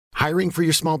Hiring for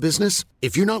your small business?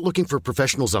 If you're not looking for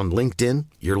professionals on LinkedIn,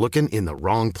 you're looking in the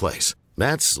wrong place.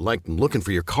 That's like looking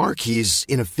for your car keys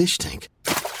in a fish tank.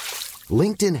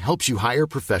 LinkedIn helps you hire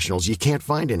professionals you can't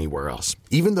find anywhere else,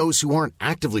 even those who aren't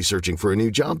actively searching for a new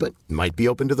job but might be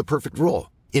open to the perfect role.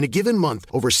 In a given month,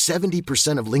 over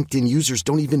 70% of LinkedIn users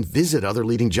don't even visit other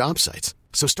leading job sites.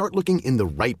 So start looking in the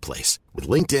right place. With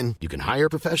LinkedIn, you can hire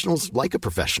professionals like a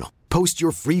professional. Post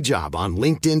your free job on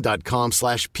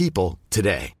linkedin.com/people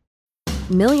today.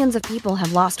 Millions of people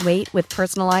have lost weight with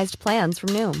personalized plans from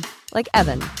Noom. Like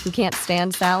Evan, who can't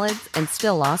stand salads and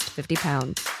still lost 50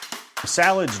 pounds.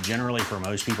 Salads generally for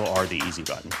most people are the easy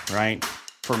button, right?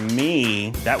 For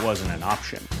me, that wasn't an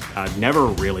option. I never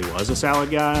really was a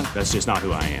salad guy. That's just not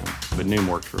who I am. But Noom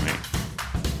worked for me.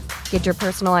 Get your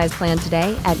personalized plan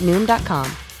today at Noom.com.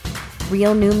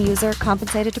 Real Noom user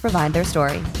compensated to provide their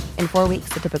story. In 4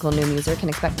 weeks, the typical Noom user can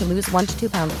expect to lose 1 to 2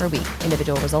 pounds per week.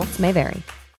 Individual results may vary.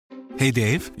 Hey,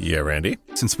 Dave. Yeah, Randy.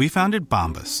 Since we founded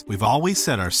Bombas, we've always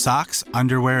said our socks,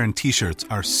 underwear, and T-shirts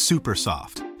are super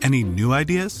soft. Any new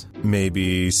ideas?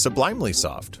 Maybe sublimely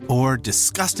soft. Or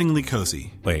disgustingly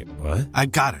cozy. Wait, what? I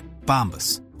got it.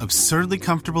 Bombas. Absurdly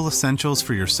comfortable essentials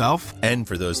for yourself and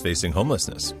for those facing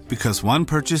homelessness. Because one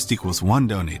purchased equals one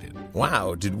donated.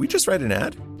 Wow, did we just write an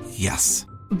ad? Yes.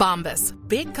 Bombas.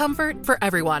 Big comfort for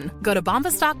everyone. Go to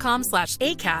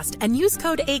bombas.com/ACAST and use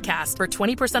code ACAST for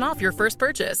 20% off your first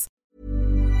purchase.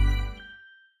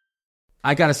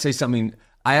 I got to say something.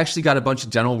 I actually got a bunch of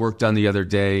dental work done the other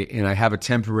day, and I have a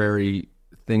temporary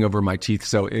thing over my teeth.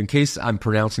 So in case I'm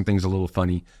pronouncing things a little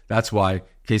funny, that's why, in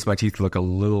case my teeth look a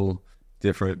little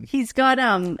different. He's got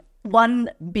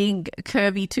one big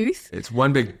curvy tooth. It's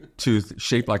one big tooth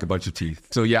shaped like a bunch of teeth.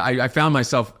 So yeah, I found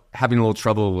myself having a little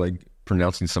trouble like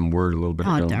pronouncing some word a little bit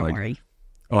ago. Don't like, worry.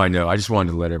 Oh, I know. I just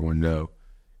wanted to let everyone know.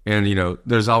 And, you know,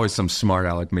 there's always some smart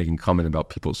aleck making comment about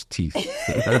people's teeth.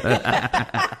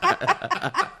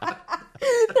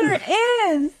 There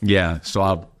is. Yeah,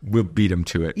 so we'll beat him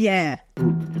to it. Yeah.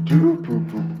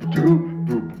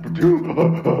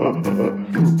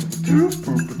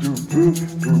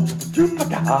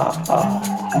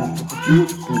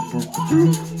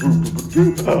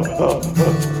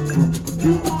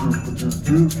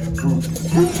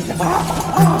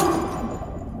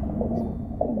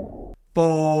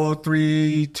 Four,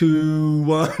 3, 2,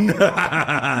 1.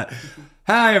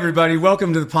 Hi, everybody.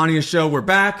 Welcome to the Pontius Show. We're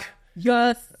back.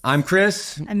 Yes. I'm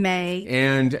Chris. I'm May.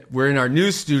 And we're in our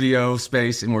new studio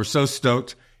space, and we're so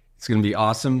stoked. It's going to be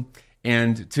awesome.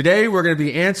 And today we're going to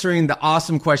be answering the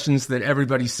awesome questions that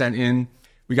everybody sent in.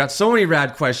 We got so many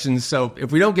rad questions, so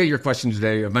if we don't get your question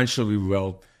today, eventually we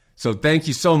will. So thank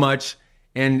you so much.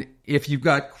 And if you've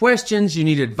got questions, you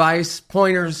need advice,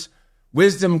 pointers,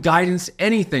 wisdom, guidance,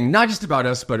 anything, not just about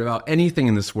us, but about anything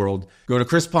in this world, go to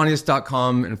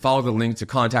chrispontius.com and follow the link to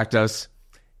contact us,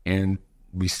 and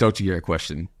we stoked to get a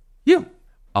question. Yeah.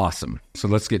 Awesome. So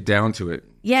let's get down to it.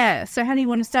 Yeah. So how do you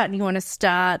want to start? Do you want to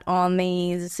start on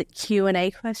these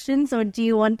Q&A questions, or do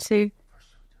you want to...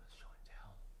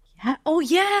 Yeah. Oh,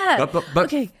 yeah. But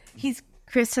okay.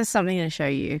 Chris has something to show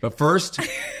you. But first,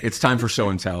 it's time for show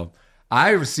and tell. I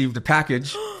received a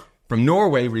package from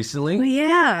Norway recently. Oh,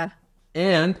 yeah.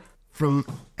 And from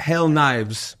Hell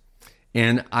Knives.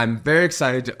 And I'm very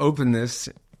excited to open this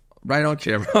right on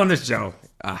camera on the show.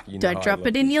 Don't drop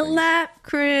it in your lap,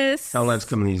 Chris. Hell Knives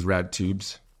come in these rad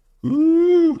tubes.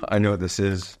 Ooh, I know what this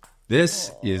is. This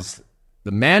is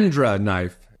the Mandra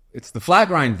knife. It's the flat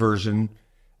grind version.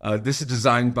 This is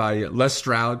designed by Les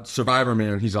Stroud, Survivor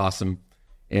Man. He's awesome.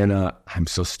 And I'm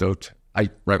so stoked.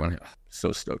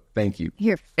 So stoked. Thank you.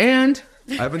 Here. And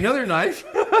I have another knife.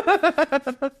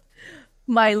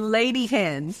 My lady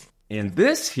hands. And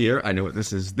this here, I know what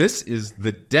this is. This is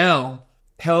the Dell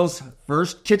Hell's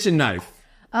First Kitchen Knife.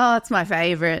 Oh, it's my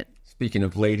favorite. Speaking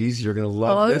of ladies, you're going to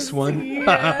love this one.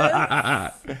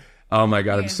 Yes. Oh, my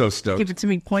God. I'm so stoked. Give it to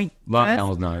me, point. Love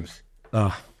Hell Knives.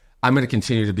 I'm going to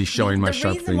continue to be showing my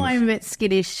sharp things. The reason why I'm a bit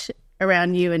skittish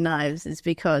around you and knives is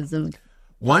because of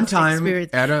one time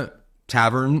experience. At a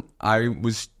tavern, I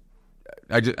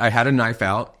had a knife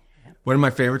out. One of my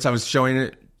favorites. I was showing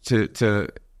it to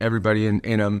everybody,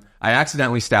 and I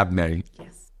accidentally stabbed May.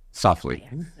 Yes. Softly.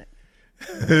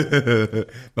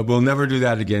 But we'll never do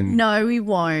that again. No, we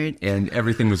won't. And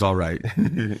everything was all right.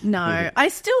 No, I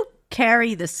still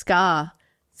carry the scar,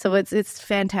 so it's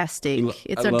fantastic.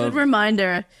 It's a good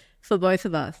reminder for both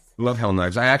of us. Love Hell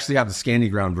Knives. I actually have the Scandi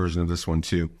Ground version of this one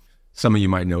too. Some of you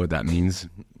might know what that means.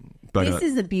 But this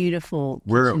is a beautiful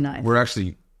kitchen knife. We're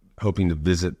actually hoping to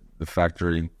visit the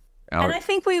factory out. And I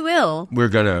think we will. We're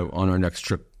gonna on our next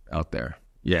trip out there.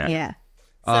 Yeah. Yeah.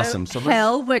 Awesome. So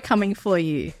Hell, we're coming for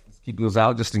you. Let's keep those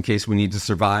out just in case we need to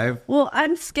survive. Well,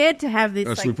 I'm scared to have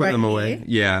this. Should we put them away?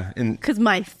 Yeah, because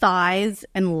my thighs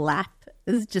and lap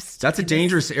is just. That's a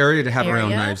dangerous area to have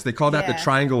around knives. They call that the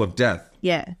triangle of death.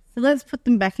 Yeah, so let's put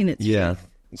them back in its. Yeah,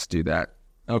 let's do that.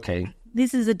 Okay.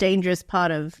 This is a dangerous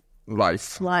part of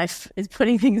life. Life is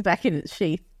putting things back in its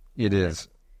sheath. It is.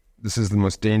 This is the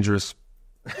most dangerous.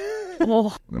 I'm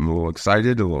a little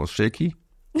excited, a little shaky.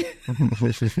 Shaky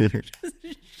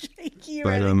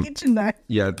around the kitchen knife.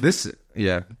 Yeah.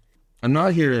 I'm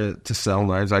not here to sell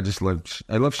knives. I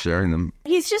love sharing them.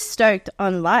 He's just stoked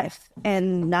on life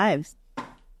and knives.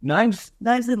 Knives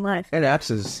in life. And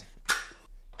axes.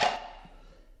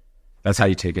 That's how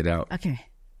you take it out. Okay.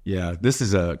 Yeah, this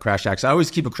is a crash axe. I always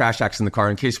keep a crash axe in the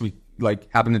car in case we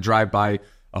happen to drive by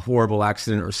a horrible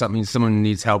accident or something. Someone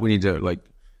needs help. We need to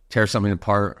tear something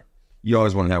apart. You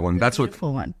always want to have one. That's what.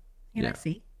 Beautiful one. Can I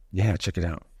see? Yeah, check it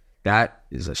out. That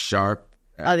is a sharp.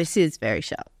 Oh, this is very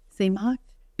sharp. See, Mark?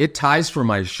 It ties for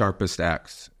my sharpest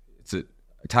axe. I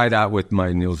tie that with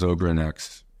my Niels Ogren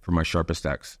axe for my sharpest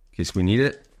axe. In case we need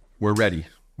it, we're ready.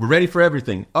 We're ready for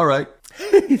everything. All right.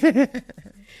 You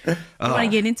want to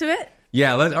get into it?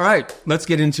 Yeah, all right. Let's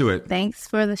get into it. Thanks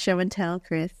for the show and tell,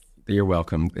 Chris. You're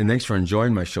welcome. And thanks for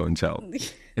enjoying my show and tell.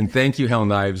 And thank you, Hell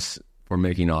Knives, for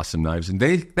making awesome knives. And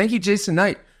thank you, Jason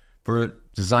Knight, for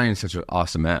designing such an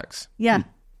awesome axe. Yeah.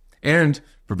 And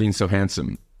for being so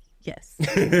handsome. Yes.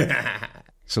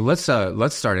 So let's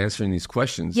start answering these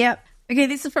questions. Yep. Okay,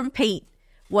 this is from Pete.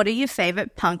 What are your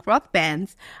favorite punk rock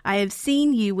bands? I have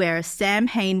seen you wear a Sam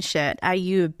Hain shirt. Are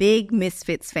you a big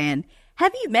Misfits fan?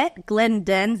 Have you met Glenn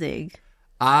Danzig?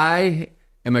 I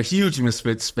am a huge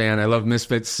Misfits fan. I love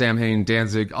Misfits, Sam Hain,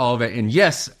 Danzig, all of it. And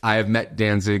yes, I have met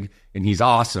Danzig, and he's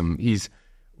awesome.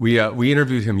 We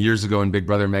interviewed him years ago in Big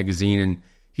Brother magazine, and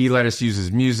he let us use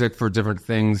his music for different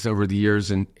things over the years.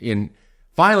 And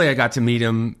finally, I got to meet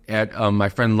him at my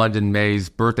friend London May's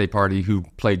birthday party, who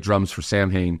played drums for Sam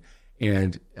Hain.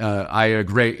 And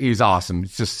he's awesome.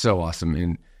 He's just so awesome,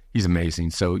 and he's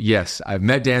amazing. So yes, I've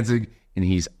met Danzig, and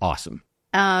he's awesome.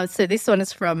 So this one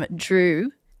is from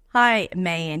Drew. Hi,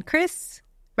 May and Chris.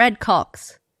 Red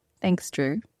Cox. Thanks,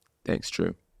 Drew. Thanks,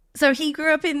 Drew. So he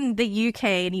grew up in the UK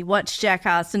and he watched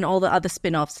Jackass and all the other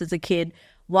spin-offs as a kid,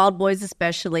 Wild Boys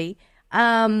especially.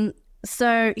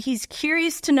 So he's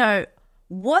curious to know,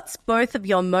 what's both of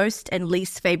your most and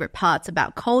least favorite parts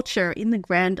about culture in the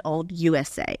grand old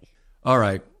USA? All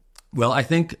right. Well, I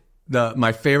think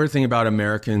my favorite thing about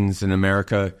Americans in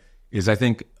America is I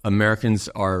think Americans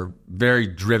are very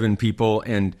driven people,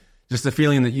 and just the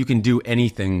feeling that you can do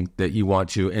anything that you want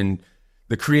to, and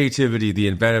the creativity, the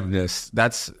inventiveness.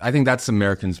 I think that's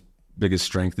Americans' biggest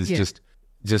strength is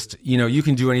just you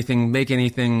can do anything, make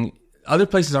anything. Other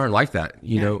places aren't like that,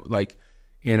 you know,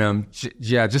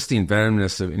 just the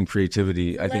inventiveness and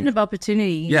creativity. I think land of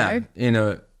opportunity.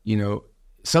 In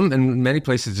many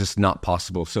places just not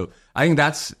possible. So I think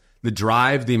that's the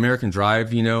drive, the American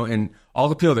drive, and all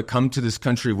the people that come to this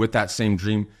country with that same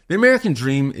dream. The American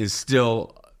dream is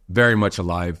still very much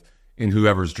alive in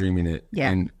whoever's dreaming it.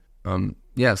 Yeah. And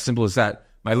simple as that.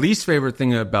 My least favorite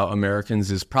thing about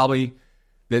Americans is probably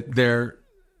that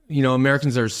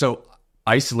Americans are so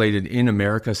isolated in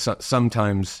America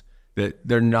sometimes that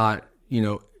they're not,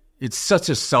 it's such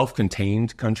a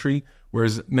self-contained country,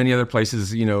 whereas many other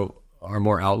places, are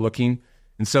more outlooking.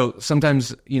 And so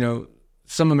sometimes,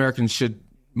 some Americans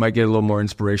might get a little more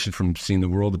inspiration from seeing the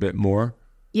world a bit more.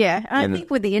 Yeah, I think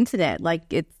with the internet,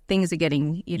 things are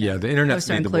getting, the internet's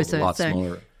made the world a lot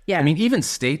smaller. Yeah. I mean, even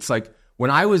states, when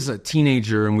I was a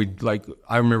teenager and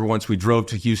I remember once we drove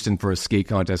to Houston for a skate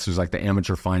contest. It was the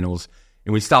amateur finals.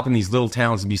 And we'd stop in these little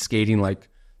towns and be skating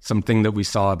something that we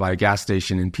saw by a gas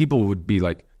station. And people would be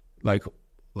like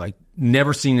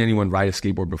never seen anyone ride a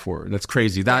skateboard before. That's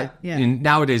crazy. And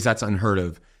nowadays that's unheard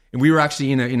of. And we were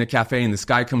actually in a cafe, and this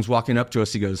guy comes walking up to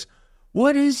us. He goes,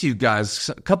 "What is you guys?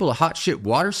 A couple of hot shit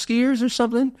water skiers or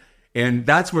something?" And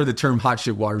that's where the term hot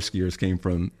shit water skiers came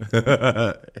from.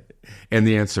 And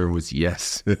the answer was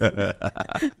yes.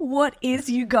 What is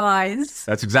you guys?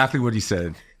 That's exactly what he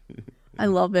said. I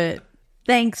love it.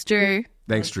 Thanks, Drew.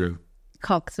 Thanks, Drew.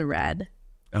 Cocks are rad.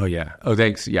 Oh, yeah. Oh,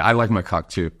 thanks. Yeah, I like my cock,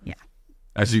 too. Yeah.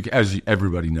 As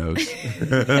everybody knows.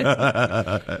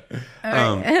 All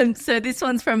right. So this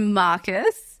one's from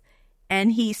Marcus,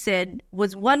 and he said,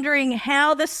 was wondering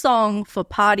how the song for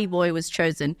Party Boy was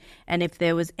chosen and if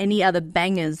there was any other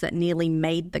bangers that nearly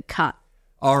made the cut.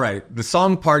 All right. The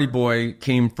song Party Boy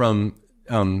came from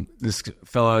this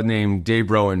fella named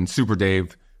Dave Rowan, Super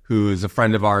Dave, who is a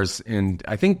friend of ours. And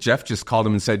I think Jeff just called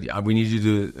him and said, we need you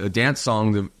to do a dance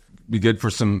song that would be good for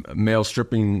some male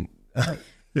stripping.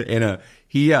 And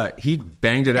he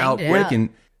banged it out quick, and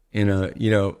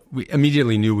we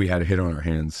immediately knew we had a hit on our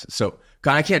hands. So,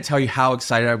 God, I can't tell you how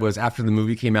excited I was after the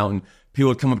movie came out, and people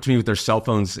would come up to me with their cell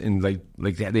phones and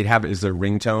like they'd have it as their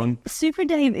ringtone. Super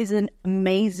Dave is an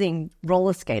amazing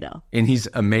roller skater, and he's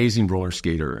an amazing roller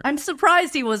skater. I'm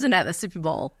surprised he wasn't at the Super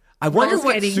Bowl. I wonder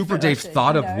what Super Dave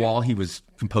thought of while he was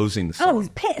composing the song. Oh, he was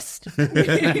pissed.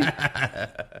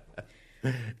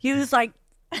 He was like,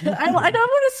 I don't want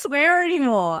to swear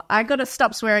anymore. I got to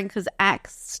stop swearing because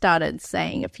Axe started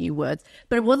saying a few words.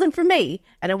 But it wasn't from me,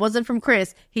 and it wasn't from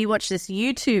Chris. He watched this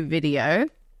YouTube video.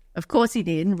 Of course he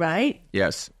did, right?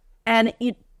 Yes. And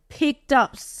it picked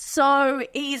up so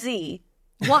easy.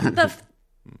 What the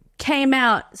came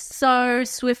out so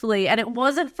swiftly, and it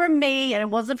wasn't from me, and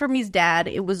it wasn't from his dad.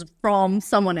 It was from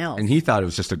someone else. And he thought it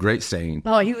was just a great saying.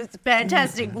 Oh, he was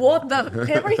fantastic. What the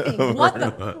everything? What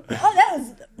the? Oh, that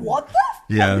was what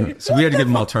the? Yeah. So we had to give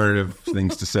him alternative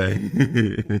things to say.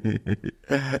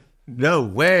 No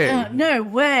way. No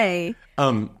way.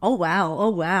 Oh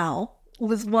wow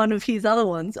was one of his other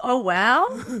ones. Oh wow,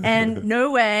 and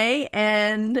no way,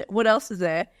 and what else is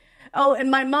there? Oh,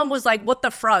 and my mum was like, "What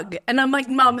the frog?" And I'm like,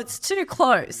 "Mum, it's too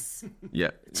close." Yeah.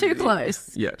 Too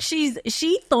close. Yeah.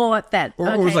 She thought that,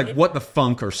 or it was like, "What the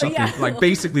funk?" or something, like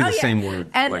basically the same word.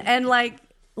 And like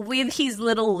with his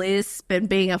little lisp and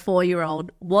being a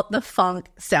 4-year-old, "What the funk"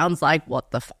 sounds like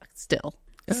 "what the fuck" still.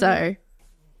 So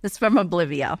it's from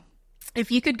Oblivia.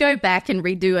 If you could go back and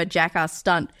redo a Jackass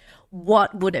stunt,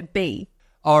 what would it be?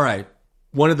 All right.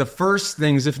 One of the first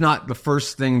things, if not the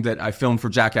first thing that I filmed for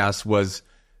Jackass was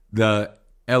the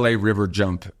LA River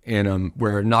jump, and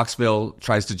where Knoxville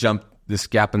tries to jump this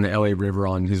gap in the LA River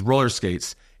on his roller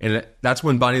skates. And that's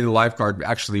when Bonnie the lifeguard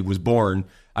actually was born.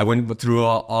 I went through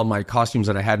all my costumes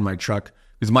that I had in my truck,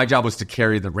 because my job was to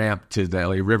carry the ramp to the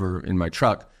LA River in my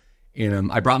truck.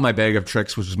 And I brought my bag of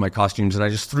tricks, which was my costumes, and I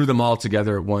just threw them all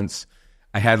together at once.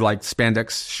 I had like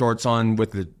spandex shorts on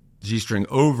with the G-string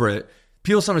over it.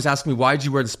 People sometimes ask me, why'd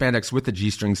you wear the spandex with the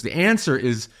G-strings? The answer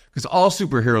is because all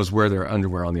superheroes wear their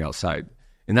underwear on the outside.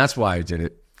 And that's why I did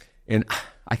it. And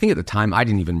I think at the time, I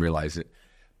didn't even realize it.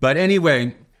 But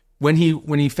anyway, when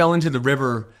he fell into the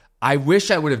river, I wish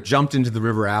I would have jumped into the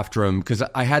river after him, because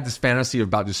I had this fantasy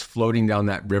about just floating down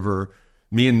that river,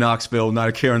 me in Knoxville, not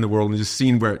a care in the world, and just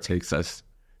seeing where it takes us.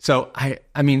 So,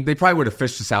 I mean, they probably would have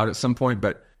fished us out at some point,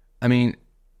 but I mean,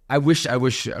 I wish I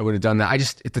would have done that. I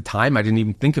just, at the time, I didn't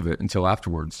even think of it until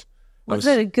afterwards. Was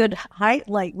it a good height?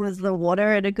 Like, was the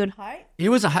water at a good height? It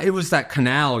was that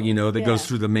canal, that goes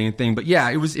through the main thing. But yeah,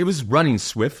 it was running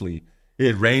swiftly. It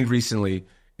had rained recently,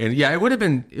 and yeah,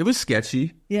 it was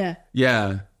sketchy. Yeah.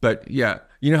 Yeah, but yeah,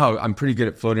 you know how I'm pretty good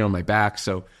at floating on my back.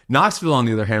 So Knoxville, on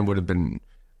the other hand, would have been.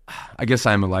 I guess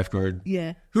I'm a lifeguard.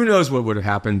 Yeah. Who knows what would have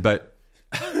happened? But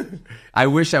I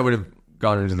wish I would have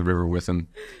gone into the river with him.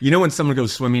 You know when someone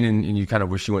goes swimming and you kind of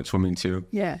wish you went swimming too?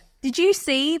 Yeah. Did you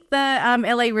see the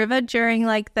LA River during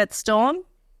like that storm?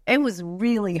 It was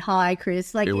really high,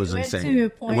 Chris. Like it was insane. To a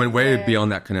point it went way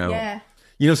beyond that canal. Yeah.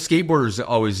 Skateboarders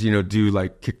always, do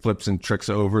like kickflips and tricks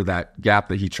over that gap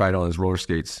that he tried on his roller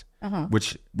skates,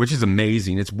 which is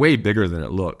amazing. It's way bigger than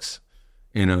it looks.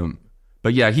 And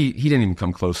but yeah, he didn't even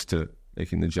come close to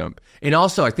making the jump. And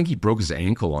also, I think he broke his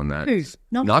ankle on that. Who?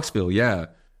 Knoxville, yeah.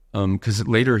 Because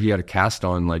later he had a cast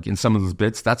on, like in some of those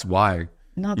bits. That's why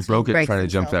he broke it trying to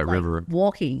jump that river.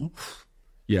 Walking.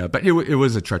 Yeah, but it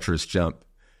was a treacherous jump.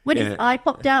 When his eye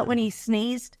popped out when he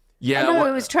sneezed. Yeah,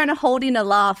 he was trying to hold in a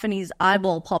laugh and his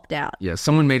eyeball popped out. Yeah,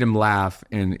 someone made him laugh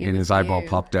and his eyeball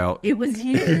popped out. It was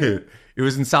you. It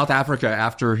was in South Africa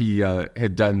after he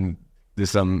had done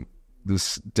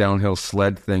this downhill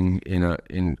sled thing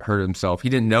and hurt himself. He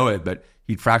didn't know it, but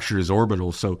he'd fractured his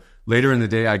orbital. So later in the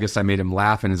day, I guess I made him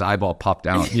laugh and his eyeball popped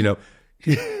out. I'll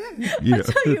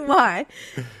tell you why.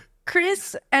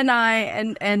 Chris and I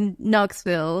and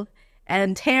Knoxville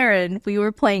and Taryn, we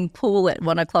were playing pool at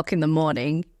 1:00 in the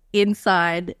morning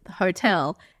inside the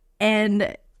hotel,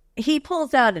 and he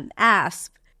pulls out an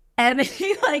asp and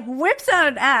he like whips out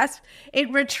an asp.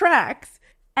 It retracts.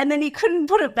 And then he couldn't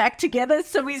put it back together,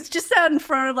 so he's just out in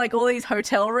front of like all these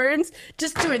hotel rooms,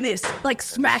 just doing this, like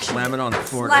smashing it on the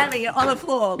floor. Slamming it on the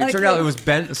floor. It turned out it was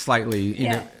bent slightly,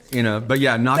 but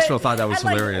yeah, Knoxville thought that was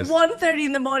hilarious. Like 1:30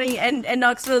 in the morning, and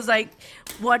Knoxville's like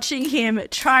watching him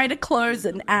try to close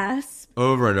an asp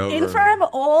over and over in front of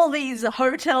all these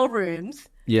hotel rooms.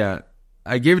 Yeah,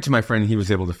 I gave it to my friend, and he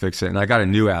was able to fix it, and I got a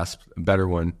new asp, a better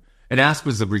one. An asp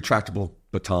was a retractable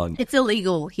baton. It's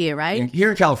illegal here, right?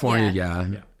 Here in California, yeah.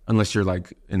 Unless you're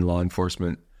like in law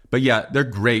enforcement. But yeah, they're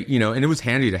great, and it was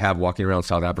handy to have walking around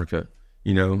South Africa.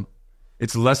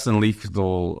 It's less than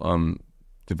lethal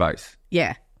device.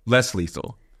 Yeah. less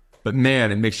lethal. But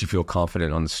man, it makes you feel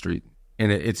confident on the street,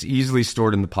 and it's easily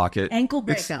stored in the pocket. Ankle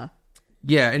breaker.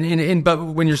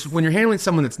 But when you're handling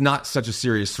someone that's not such a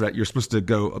serious threat, you're supposed to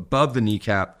go above the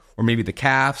kneecap or maybe the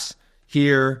calves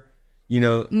here,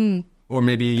 or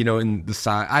maybe in the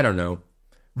side. I don't know.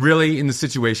 Really, in the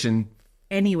situation,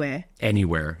 anywhere,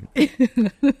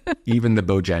 even the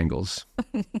Bojangles.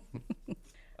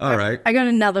 All right. I got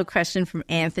another question from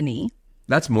Anthony.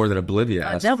 That's more than Oblivia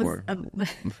asked for.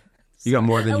 You got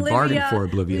more than you bargained for,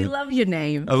 Oblivia. We love your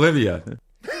name. Olivia.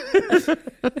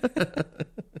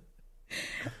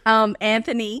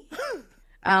 Anthony,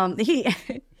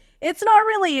 it's not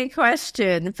really a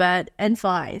question, but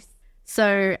advice.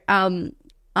 So,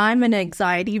 I'm an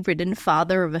anxiety-ridden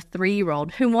father of a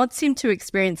 3-year-old who wants him to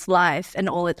experience life and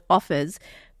all it offers,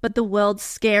 but the world's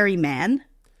scary, man.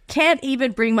 Can't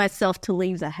even bring myself to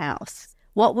leave the house.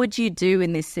 What would you do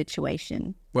in this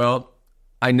situation? Well,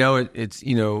 I know it's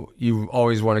you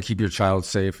always want to keep your child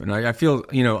safe, and I feel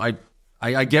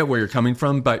I get where you're coming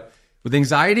from, but with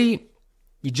anxiety,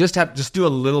 you just have to do a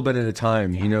little bit at a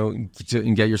time,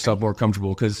 and get yourself more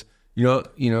comfortable because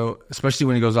especially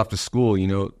when he goes off to school,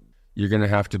 you're gonna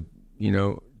have to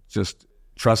just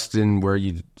trust in where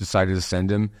you decided to send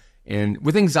him. And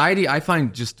with anxiety, I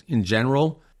find just in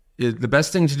general, the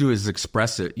best thing to do is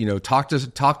express it. Talk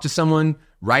to someone.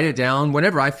 Write it down.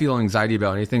 Whenever I feel anxiety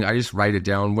about anything, I just write it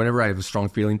down. Whenever I have a strong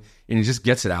feeling, and it just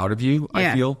gets it out of you.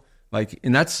 Yeah. I feel like,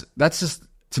 and that's just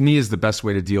to me is the best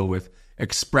way to deal with.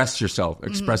 Express yourself.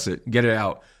 Express it. Get it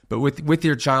out. But with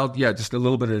your child, just a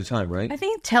little bit at a time, right? I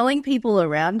think telling people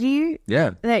around you,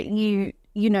 that you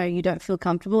don't feel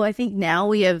comfortable. I think now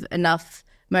we have enough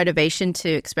motivation to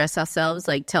express ourselves,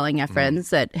 like telling our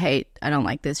friends that, hey, I don't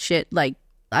like this shit. Like,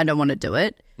 I don't want to do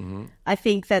it. Mm-hmm. I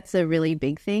think that's a really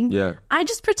big thing. Yeah. I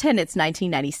just pretend it's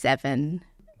 1997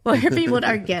 where people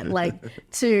don't get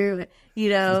to, you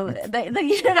know what I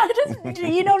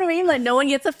mean? Like no one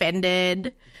gets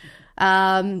offended.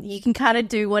 You can kind of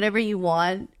do whatever you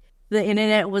want. The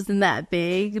internet wasn't that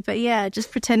big, but yeah,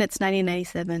 just pretend it's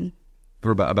 1997.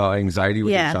 About anxiety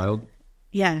with your child?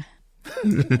 Yeah.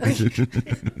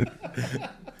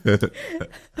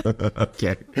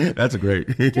 Okay, that's great.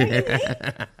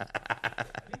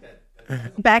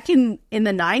 Back in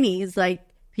the 90s, like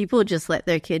people just let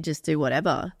their kid just do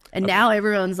whatever, and now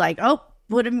everyone's like, "Oh,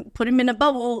 put him in a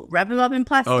bubble, wrap him up in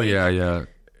plastic." Oh yeah.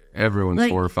 Everyone's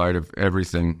horrified of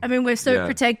everything. I mean, we're so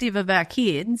protective of our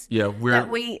kids. Yeah, but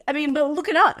look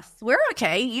at us. We're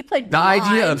okay. You played the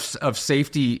idea of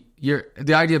safety.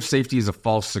 The idea of safety is a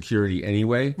false security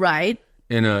anyway, right?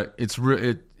 And it's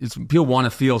people want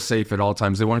to feel safe at all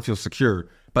times. They want to feel secure,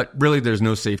 but really, there's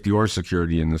no safety or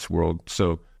security in this world.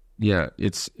 So yeah,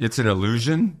 it's an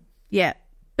illusion. Yeah,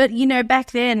 but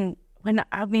back then.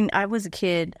 I was a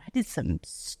kid, I did some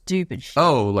stupid shit.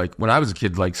 Oh, like when I was a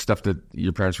kid, like stuff that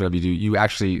your parents would have you do, you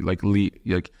actually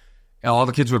all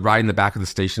the kids would ride in the back of the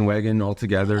station wagon all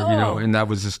together, and that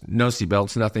was just no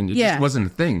seatbelts, nothing. It just wasn't a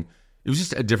thing. It was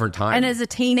just a different time. And as a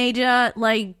teenager,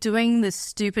 like doing the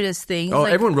stupidest things. Oh,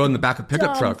 everyone rode in the back of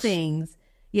pickup trucks. Things.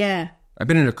 Yeah. I've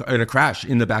been in a crash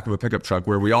in the back of a pickup truck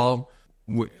where we all,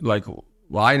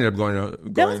 I ended up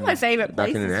going that was my favorite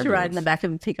place to ride in the back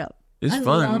of a pickup. It's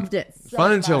fun. I loved it. So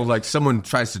fun until someone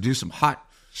tries to do some hot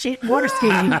shit water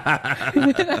skiing.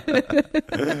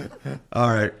 All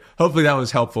right. Hopefully that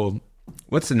was helpful.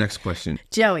 What's the next question?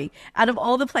 Joey, out of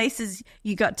all the places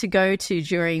you got to go to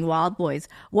during Wild Boys,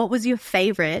 what was your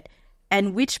favorite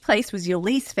and which place was your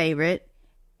least favorite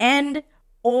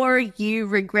or you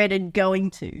regretted going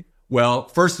to? Well,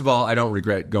 first of all, I don't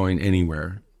regret going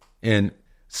anywhere. And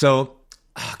so...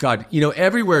 Oh, God,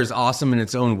 everywhere is awesome in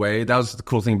its own way. That was the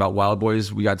cool thing about Wild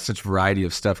Boys. We got such variety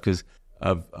of stuff because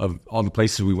of all the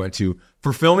places we went to.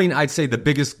 For filming, I'd say the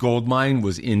biggest gold mine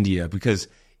was India because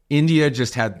India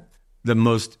just had the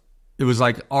most, it was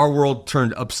like our world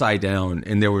turned upside down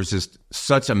and there was just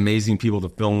such amazing people to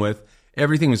film with.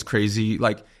 Everything was crazy.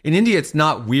 Like in India, it's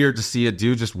not weird to see a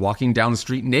dude just walking down the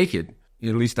street naked.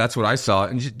 At least that's what I saw.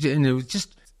 And it's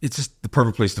just the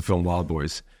perfect place to film Wild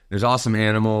Boys. There's awesome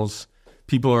animals.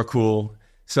 People are cool.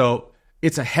 So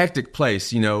it's a hectic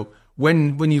place,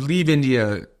 When you leave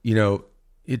India,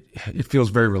 it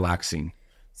feels very relaxing.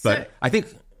 But I think...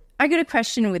 I got a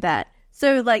question with that.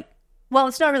 So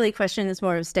it's not really a question, it's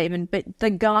more of a statement, but the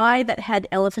guy that had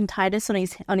elephantitis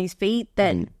on his feet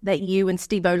that you and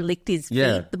Steve-O licked his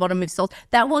feet, the bottom of his soles,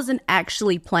 that wasn't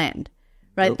actually planned,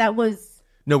 right? That was...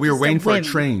 No, we were waiting for a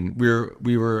train.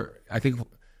 We were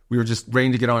just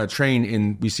waiting to get on a train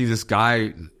and we see this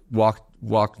guy walk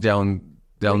down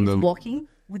the walking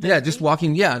just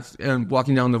walking and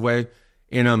walking down the way,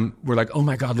 And we're like, oh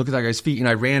my God, look at that guy's feet. And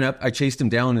I ran up, I chased him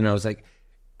down, and I was like,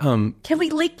 can we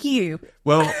lick you?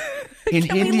 well, in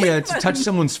India, to touch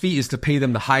someone's feet is to pay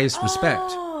them the highest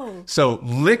respect. So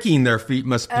licking their feet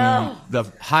must be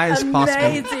the highest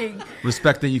possible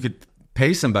respect that you could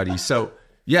pay somebody. So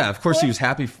yeah, of course he was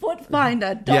happy.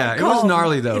 Footfinder.com. Yeah, it was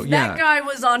gnarly though. If that guy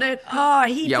was on it,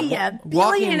 he'd be a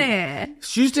billionaire.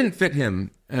 Shoes didn't fit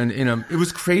him, and it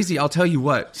was crazy. I'll tell you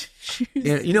what.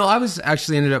 I was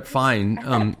actually ended up fine. At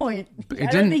that point,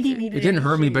 it didn't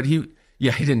hurt me, but he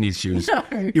didn't need shoes. No.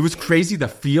 It was crazy the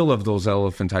feel of those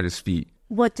elephantitis feet.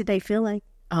 What did they feel like?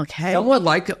 Okay, somewhat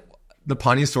like the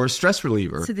Pontius stress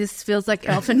reliever. So this feels like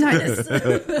elephantitis.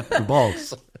 The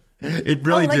balls. It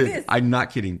really did. This. I'm not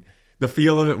kidding. The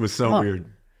feel of it was so weird.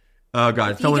 Oh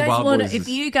God, if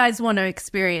you guys want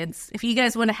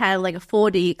to have like a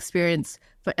 4D experience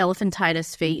for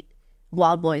elephantitis feet,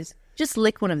 Wild Boys, just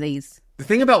lick one of these. The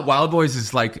thing about Wild Boys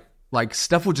is like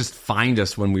stuff will just find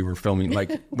us when we were filming.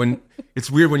 Like when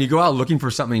it's weird when you go out looking for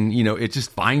something, it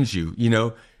just finds you,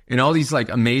 and all these like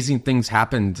amazing things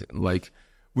happened. Like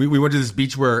we went to this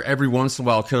beach where every once in a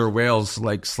while killer whales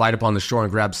like slide up on the shore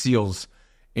and grab seals.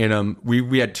 And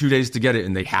we had 2 days to get it,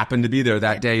 and they happened to be there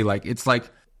that day. Like it's like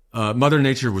Mother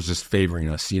Nature was just favoring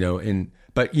us,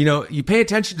 But you pay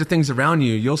attention to things around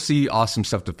you, you'll see awesome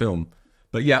stuff to film.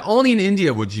 But yeah, only in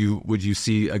India would you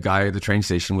see a guy at the train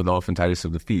station with elephantitis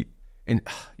of the feet, and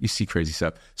you see crazy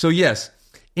stuff. So yes,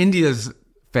 India's a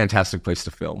fantastic place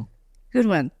to film. Good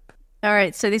one. All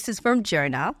right, so this is from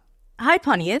Jonah. Hi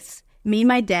Pontius, me and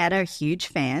my dad are huge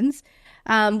fans.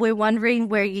 We're wondering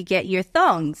where you get your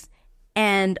thongs.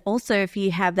 And also if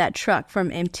you have that truck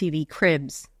from MTV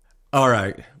Cribs. All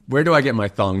right. Where do I get my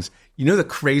thongs? The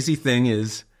crazy thing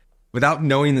is, without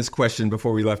knowing this question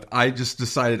before we left, I just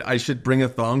decided I should bring a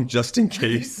thong just in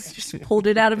case. Just pulled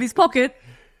it out of his pocket.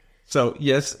 So,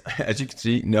 yes, as you can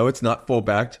see, no, it's not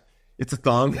full-backed. It's a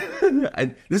thong.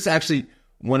 And this is actually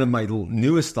one of my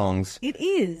newest thongs. It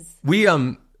is.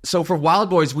 So for Wild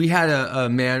Boys, we had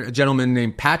a gentleman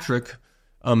named Patrick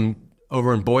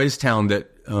over in Boys Town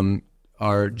that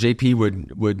our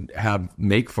JP would have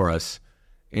make for us,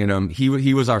 and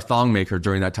he was our thong maker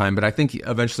during that time. But I think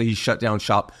eventually he shut down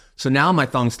shop. So now my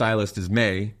thong stylist is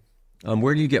May.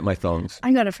 Where do you get my thongs?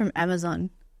 I got it from Amazon.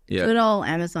 Yeah, good old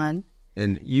Amazon.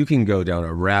 And you can go down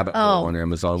a rabbit hole on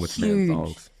Amazon with man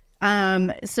thongs.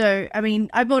 So I mean,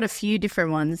 I bought a few different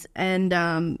ones, and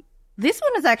this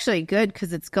one is actually good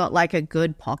because it's got like a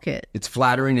good pocket. It's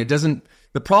flattering. It doesn't.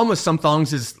 The problem with some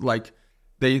thongs is like.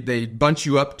 They bunch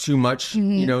you up too much,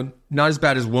 not as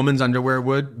bad as women's underwear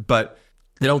would, but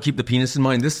they don't keep the penis in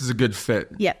mind. This is a good fit.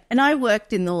 Yeah, and I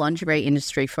worked in the lingerie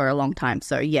industry for a long time,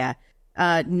 so yeah,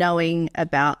 knowing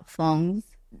about thongs.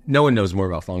 No one knows more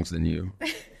about thongs than you.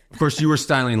 Of course, you were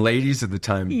styling ladies at the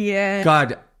time. Yeah.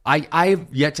 God, I've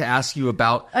yet to ask you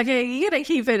about... Okay, you got to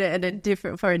keep it at a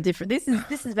different... This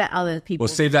is about other people. We'll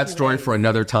save that story for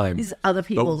another time. These are other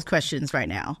people's questions right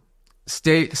now.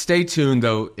 Stay tuned,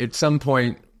 though. At some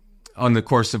point on the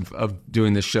course of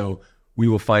doing this show, we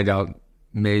will find out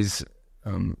May's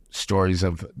stories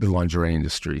of the lingerie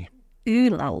industry.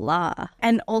 Ooh la la.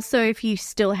 And also if you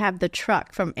still have the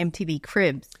truck from MTV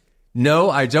Cribs. No,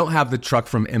 I don't have the truck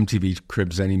from MTV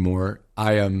Cribs anymore.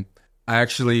 We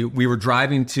were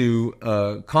driving to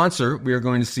a concert. We were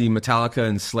going to see Metallica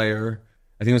and Slayer.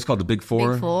 I think it was called the Big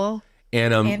Four. Big Four.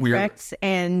 And Anthrax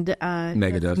and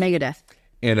Megadeth.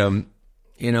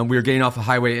 And we were getting off a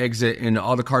highway exit, and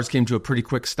all the cars came to a pretty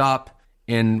quick stop.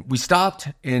 And we stopped,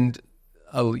 and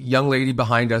a young lady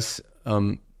behind us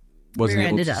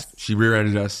she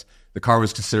rear-ended us. The car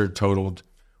was considered totaled.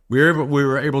 We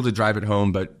were able to drive it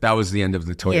home, but that was the end of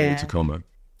the Toyota Tacoma.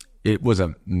 It was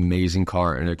an amazing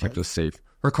car, and it kept us safe.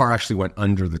 Her car actually went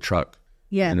under the truck.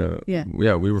 Yeah,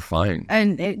 Yeah, we were fine.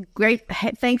 And great.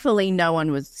 Thankfully, no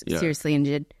one was seriously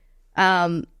injured.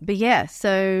 But yeah,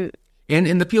 so...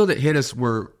 And the people that hit us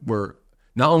were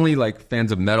not only like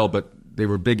fans of metal, but they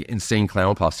were big Insane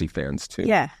Clown Posse fans too.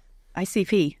 Yeah,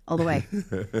 ICP all the way.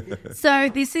 So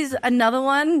this is another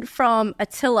one from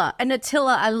Attila. And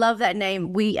Attila, I love that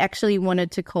name. We actually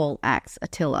wanted to call Axe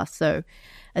Attila. So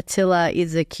Attila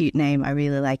is a cute name. I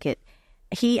really like it.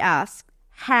 He asked,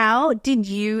 how did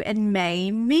you and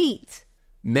May meet?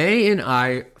 May and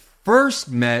I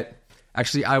first met,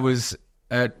 actually I was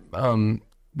at...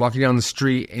 walking down the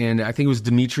street, and I think it was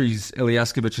Dimitri's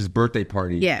Ilyaskovich's birthday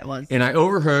party. Yeah, it was. And I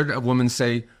overheard a woman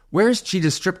say, "Where's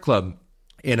Cheetah's strip club?"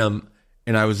 And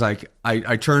I was like,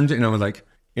 I turned and I was like,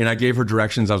 and I gave her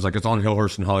directions. I was like, it's on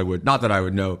Hillhurst in Hollywood. Not that I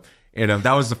would know. And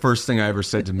that was the first thing I ever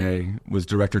said to May, was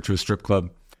direct her to a strip club.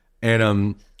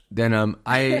 And then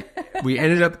we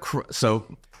ended up. So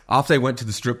off they went to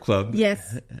the strip club.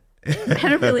 Yes.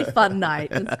 Had a really fun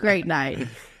night. It was a great night.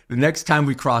 The next time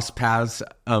we crossed paths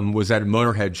was at a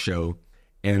Motorhead show,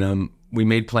 and we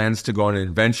made plans to go on an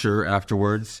adventure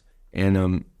afterwards, and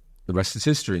the rest is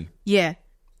history. Yeah.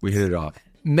 We hit it off.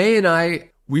 May and I,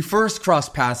 we first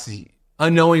crossed paths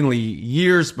unknowingly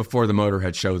years before the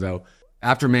Motorhead show, though.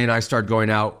 After May and I started going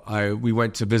out, we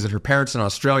went to visit her parents in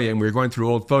Australia, and we were going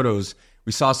through old photos.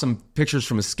 We saw some pictures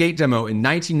from a skate demo in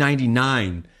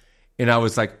 1999, and I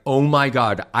was like, oh my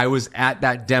God, I was at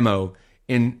that demo.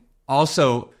 And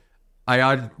also,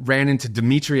 I ran into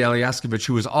Dmitry Eliaskovich,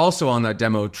 who was also on that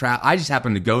demo. I just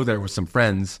happened to go there with some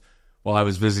friends while I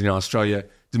was visiting Australia.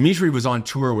 Dmitry was on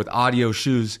tour with Audio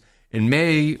Shoes. In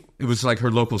May, it was like her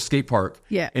local skate park.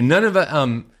 Yeah. And none of it,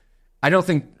 I don't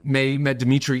think May met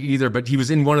Dmitry either, but he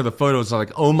was in one of the photos.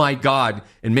 Like, oh my God.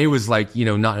 And May was like,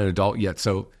 not an adult yet.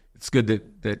 So it's good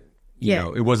that you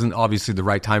know, it wasn't obviously the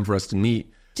right time for us to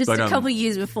meet. Just a couple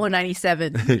years before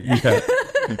 97. Yeah.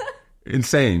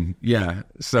 Insane. Yeah.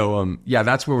 So,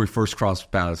 that's where we first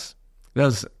crossed paths. That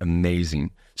was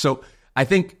amazing. So I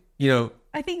think,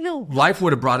 I think life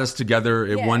would have brought us together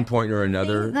at one point or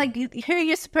another. Like, who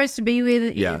you're supposed to be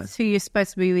with is who you're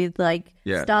supposed to be with. Like,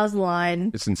 stars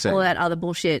align. It's insane. All that other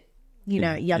bullshit,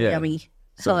 yummy.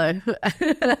 So,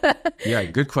 yeah,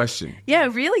 good question. Yeah,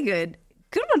 really good.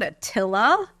 Good one,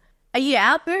 Attila. Are you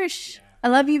out, Bush? I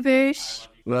love you, Bush.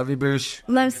 Love you, Bush.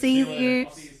 Love seeing you.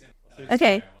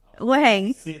 Okay, we'll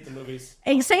hang. See you at the movies.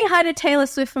 Hey, say hi to Taylor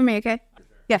Swift for me, okay?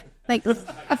 Yeah, thanks.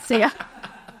 See ya.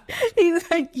 He's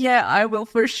like, yeah, I will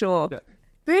for sure. Yeah.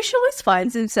 Bush always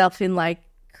finds himself in like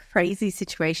crazy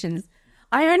situations.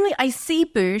 I see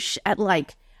Bush at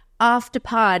like after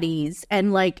parties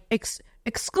and like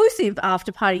exclusive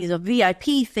after parties or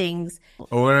VIP things.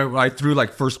 Oh, I threw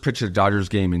like first pitch at a Dodgers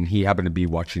game and he happened to be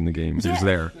watching the game. He was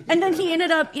there. And then he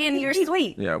ended up in your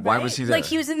suite. Yeah, why was he there? Like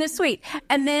he was in the suite.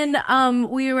 And then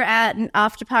we were at an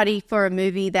after party for a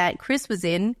movie that Chris was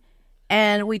in.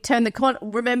 And we turned the corner.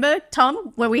 Remember,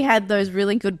 Tom, where we had those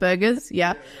really good burgers?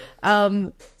 Yeah.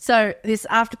 So this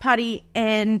after party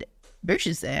and Bush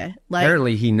is there. Like,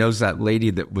 apparently, he knows that lady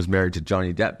that was married to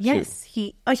Johnny Depp. Yes,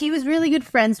 too. he was really good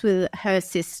friends with her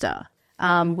sister,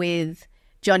 with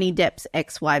Johnny Depp's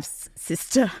ex-wife's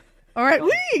sister. All right,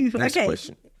 woo. Next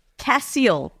question.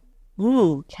 Cassiel.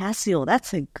 Ooh, Cassiel.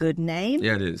 That's a good name.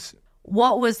 Yeah, it is.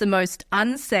 What was the most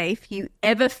unsafe you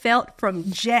ever felt from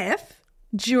Jeff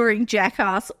during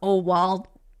Jackass or Wild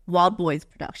Boys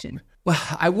production? Well,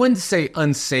 I wouldn't say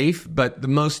unsafe, but it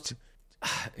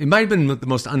might have been the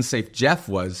most unsafe Jeff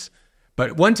was.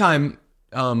 But one time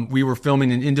we were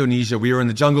filming in Indonesia. We were in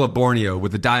the jungle of Borneo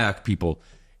with the Dayak people.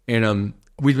 And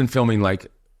we'd been filming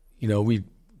we'd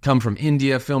come from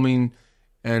India filming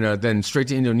and then straight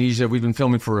to Indonesia. We'd been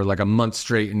filming for like a month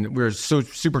straight and we were so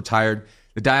super tired.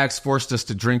 The Dayaks forced us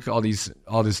to drink all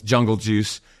this jungle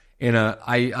juice. And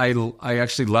I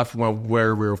actually left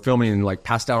where we were filming and like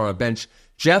passed out on a bench.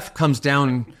 Jeff comes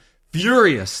down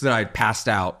furious that I'd passed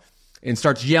out and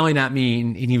starts yelling at me.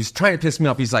 And he was trying to piss me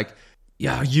off. He's like,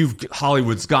 yeah,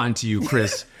 Hollywood's gotten to you,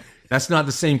 Chris. That's not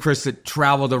the same Chris that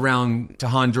traveled around to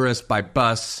Honduras by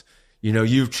bus.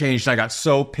 You've changed. I got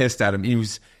so pissed at him. He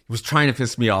was trying to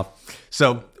piss me off.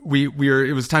 So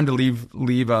it was time to leave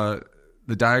the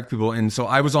Dayak people. And so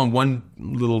I was on one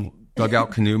little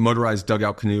dugout canoe, motorized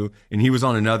dugout canoe, and he was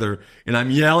on another, and I'm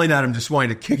yelling at him, just wanting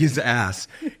to kick his ass.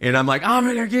 And I'm like, I'm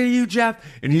gonna get you, Jeff.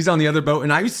 And he's on the other boat,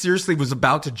 and I seriously was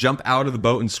about to jump out of the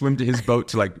boat and swim to his boat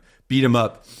to like beat him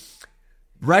up.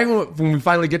 Right when we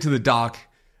finally get to the dock,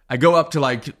 I go up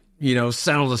to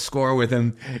settle the score with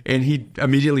him, and he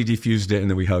immediately defused it,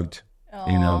 and then we hugged.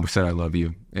 We said I love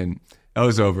you, and that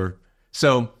was over.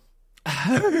 So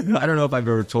I don't know if I've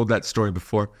ever told that story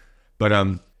before,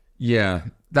 but yeah.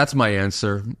 That's my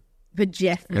answer. But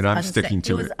Jeff was and I'm sticking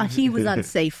to it. He was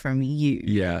unsafe from you.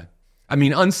 Yeah. I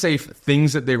mean, unsafe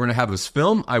things that they were going to have us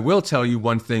film. I will tell you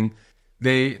one thing.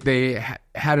 They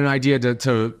had an idea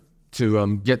to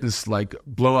get this like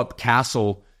blow up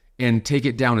castle and take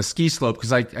it down a ski slope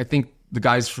because I think the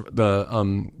guys,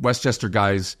 the Westchester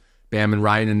guys, Bam and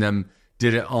Ryan and them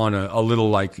did it on a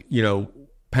little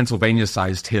Pennsylvania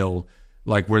sized hill.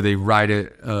 Like where they ride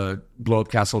it, blow up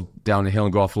castle down a hill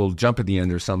and go off a little jump at the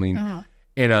end or something. Uh-huh.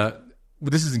 And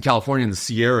this is in California in the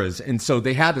Sierras. And so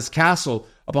they had this castle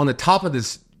up on the top of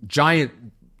this giant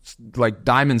like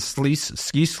diamond ski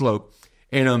slope.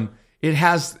 And it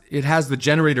has the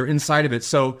generator inside of it.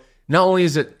 So not only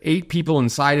is it 8 people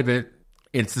inside of it,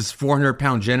 it's this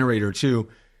 400-pound generator too.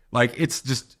 Like it's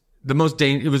just the most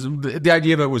the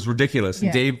idea of it was ridiculous.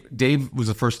 Yeah. And Dave was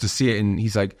the first to see it and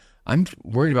he's like, I'm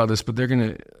worried about this, but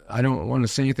I don't want to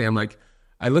say anything. I'm like,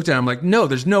 I looked at it, I'm like, no,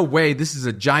 there's no way this is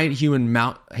a giant human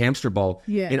hamster ball.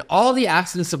 Yeah. And all the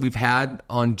accidents that we've had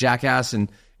on Jackass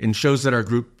and in shows that our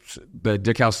group, the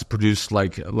Dick House, has produced,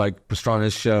 like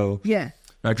Pastrana's show,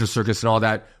 Nitro Circus and all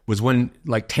that, was when,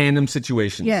 like, tandem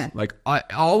situations. Yeah. Like,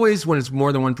 always when it's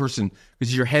more than one person,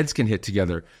 because your heads can hit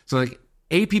together. So, like,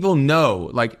 8 people know,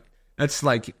 like, that's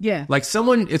like, like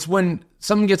it's when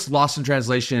someone gets lost in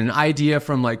translation, an idea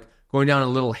from, like, going down a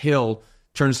little hill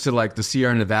turns to, like, the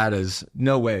Sierra Nevadas.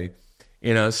 No way.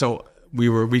 So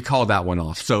we called that one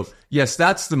off. So, yes,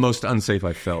 that's the most unsafe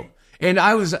I felt. And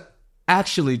I was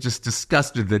actually just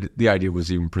disgusted that the idea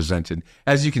was even presented.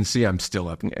 As you can see, I'm still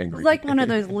up and angry. It was like one of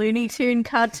those Looney Tune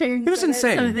cartoons. It was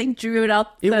insane. So they drew it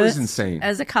up It was insane.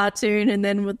 as a cartoon, and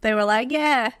then they were like,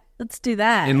 yeah, let's do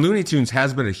that. And Looney Tunes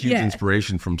has been a huge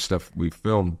inspiration from stuff we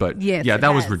filmed, but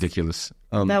that was ridiculous.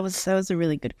 That was a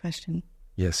really good question.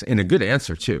 Yes, and a good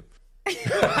answer, too. All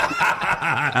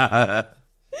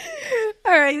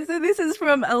right, so this is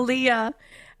from Aaliyah.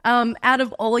 Out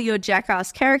of all your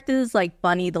Jackass characters, like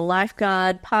Bunny the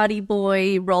lifeguard, Party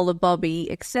Boy, Roller Bobby,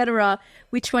 etc.,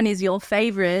 which one is your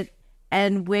favorite,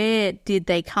 and where did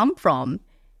they come from?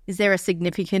 Is there a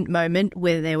significant moment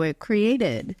where they were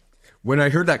created? When I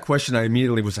heard that question, I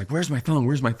immediately was like, where's my thong?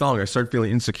 Where's my thong? I started feeling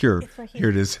insecure. Right here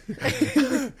it is.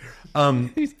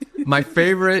 My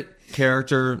favorite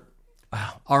character,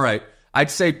 all right,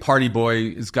 I'd say Party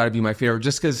Boy has got to be my favorite,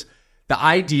 just because the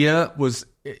idea was,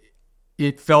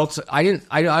 it felt, I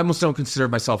almost don't consider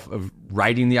myself of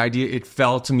writing the idea. It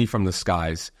fell to me from the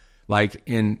skies. Like,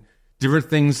 in different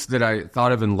things that I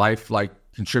thought of in life, like,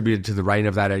 contributed to the writing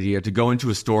of that idea. To go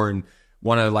into a store and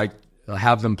want to, like,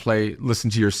 have them listen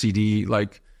to your CD,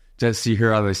 like, to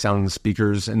hear how they sound in the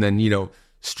speakers, and then,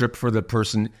 strip for the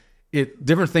person.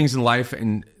 Different things in life,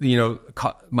 and,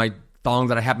 my thong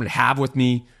that I happened to have with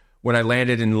me when I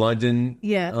landed in London.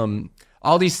 Yeah.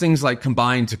 All these things, like,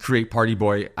 combined to create Party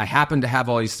Boy. I happened to have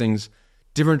all these things,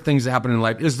 different things that happen in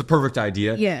life. It was the perfect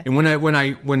idea. Yeah. And when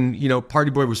Party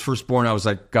Boy was first born, I was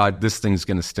like, God, this thing's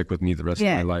going to stick with me the rest of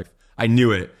my life. I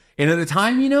knew it. And at the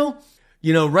time,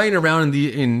 writing around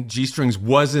in G-strings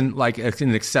wasn't, like,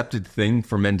 an accepted thing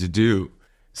for men to do.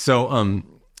 So,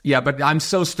 but I'm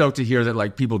so stoked to hear that,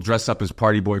 like, people dress up as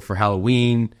Party Boy for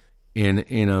Halloween when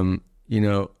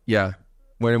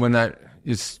that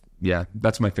is,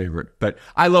 that's my favorite. But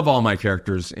I love all my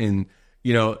characters, and,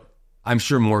 I'm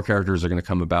sure more characters are going to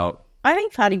come about. I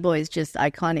think Party Boy is just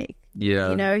iconic.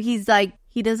 Yeah. He's like,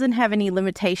 he doesn't have any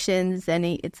limitations, and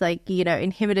it's like,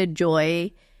 inhibited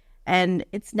joy, and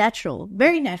it's natural,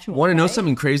 very natural. Want to know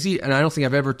something crazy? And I don't think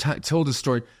I've ever told this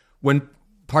story. When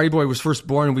Party Boy was first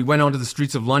born, we went onto the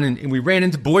streets of London, and we ran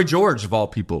into Boy George, of all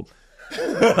people.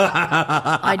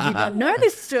 I did not know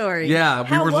this story. Yeah,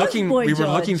 How we were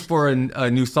looking for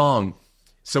a new thong.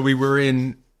 So we were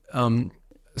in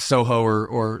Soho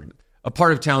or a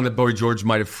part of town that Boy George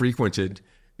might have frequented.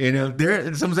 And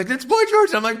someone's like, "That's Boy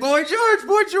George." And I'm like, "Boy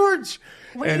George."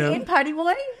 Were you in Party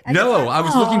Boy? No, I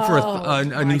was looking for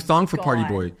a new thong for Party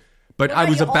Boy, but I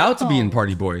was about to be in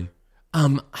Party Boy.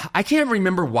 I can't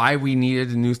remember why we needed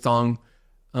a new thong.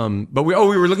 But we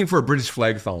were looking for a British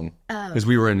flag thong because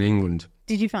we were in England.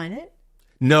 Did you find it?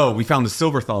 No, we found the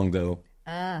silver thong though,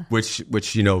 which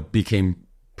became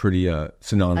pretty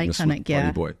synonymous iconic, with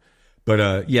Party Boy.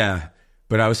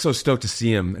 But I was so stoked to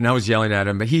see him, and I was yelling at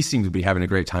him, but he seemed to be having a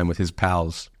great time with his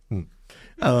pals.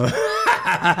 But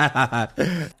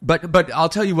I'll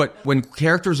tell you what, when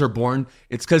characters are born,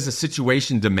 it's because the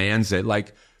situation demands it.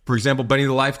 Like, for example, Bunny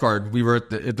the lifeguard. We were at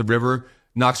the river.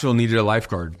 Knoxville needed a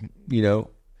lifeguard,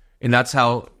 and that's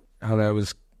how that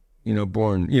was,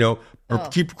 born.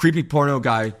 Creepy porno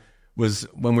guy was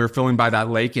when we were filming by that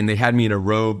lake, and they had me in a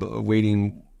robe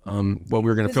waiting what we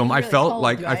were going to film. Really I felt cold,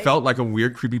 like right? I felt like a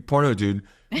weird creepy porno dude,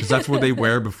 because that's what they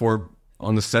wear before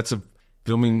on the sets of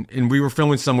filming. And we were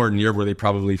filming somewhere near where they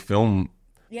probably film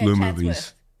blue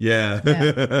movies.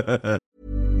 Yeah.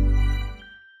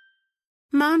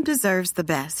 Mom deserves the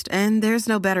best, and there's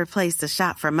no better place to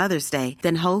shop for Mother's Day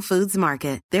than Whole Foods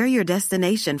Market. They're your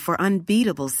destination for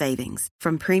unbeatable savings,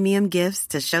 from premium gifts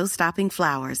to show-stopping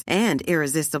flowers and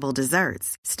irresistible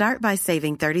desserts. Start by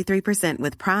saving 33%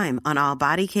 with Prime on all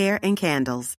body care and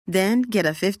candles. Then get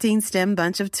a 15-stem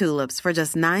bunch of tulips for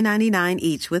just $9.99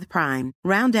 each with Prime.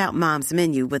 Round out Mom's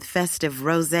menu with festive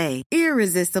rosé,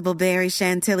 irresistible berry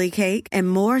chantilly cake, and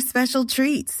more special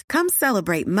treats. Come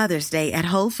celebrate Mother's Day at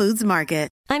Whole Foods Market.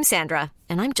 I'm Sandra,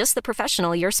 and I'm just the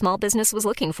professional your small business was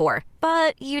looking for.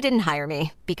 But you didn't hire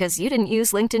me because you didn't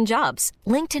use LinkedIn Jobs.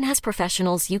 LinkedIn has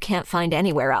professionals you can't find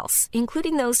anywhere else,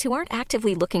 including those who aren't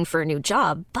actively looking for a new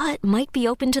job, but might be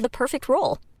open to the perfect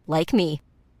role, like me.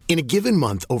 In a given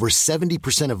month, over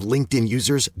 70% of LinkedIn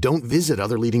users don't visit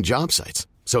other leading job sites.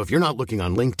 So if you're not looking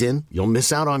on LinkedIn, you'll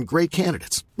miss out on great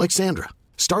candidates like Sandra.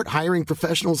 Start hiring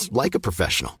professionals like a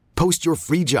professional. Post your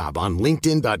free job on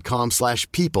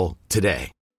linkedin.com/people today.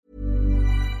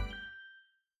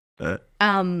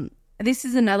 This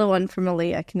is another one from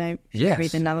Aaliyah. Can I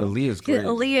read another one? Aaliyah's great.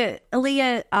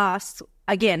 Aaliyah asks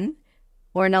again,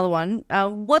 or another one.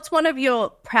 What's one of your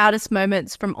proudest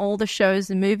moments from all the shows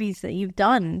and movies that you've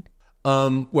done?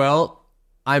 Well,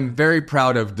 I'm very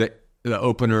proud of the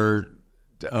opener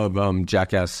of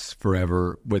Jackass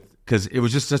Forever because it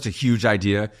was just such a huge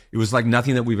idea. It was like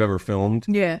nothing that we've ever filmed.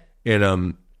 Yeah.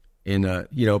 And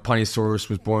Pontius was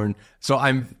born.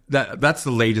 So that's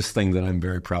the latest thing that I'm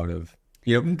very proud of.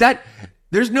 That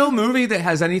there's no movie that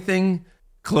has anything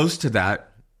close to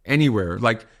that anywhere.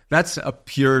 Like that's a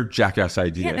pure Jackass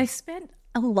idea. Yeah, they spent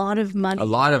a lot of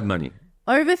money.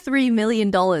 Over $3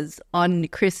 million on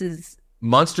Chris's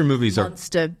monster movies.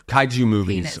 Kaiju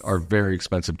movies penis. Are very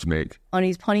expensive to make. On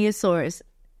his Pontius.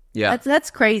 Yeah.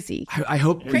 That's crazy. I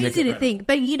hope crazy to think.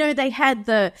 But they had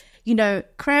the,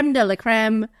 creme de la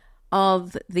creme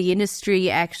of the industry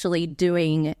actually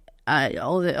doing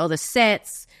all the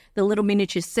sets, the little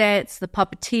miniature sets, the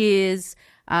puppeteers,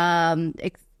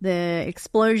 the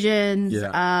explosions.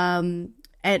 Yeah.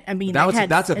 And I mean,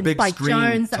 that's a big Spike screen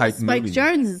Jones. type Spike movie.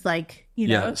 Jones is like,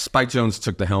 Yeah, Spike Jones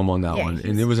took the helm on that one,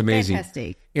 and it was amazing.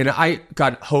 Fantastic. And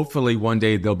hopefully one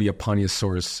day there'll be a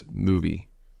Pontius movie.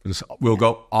 We'll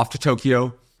go off to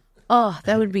Tokyo. Oh,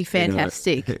 that would be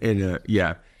fantastic.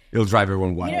 It'll drive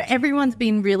everyone wild. Everyone's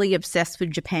been really obsessed with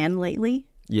Japan lately.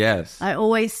 Yes. I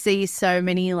always see so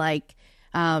many reels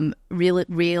and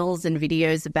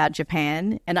videos about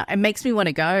Japan, and it makes me want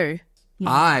to go.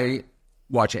 I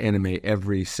watch anime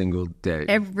every single day.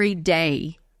 Every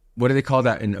day. What do they call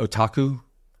that? An otaku?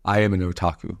 I am an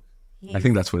otaku. Yeah. I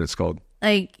think that's what it's called.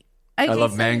 I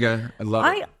love manga. I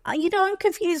love it. I'm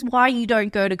confused why you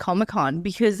don't go to Comic-Con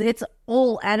because it's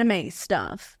all anime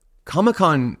stuff.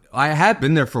 Comic-Con, I have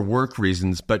been there for work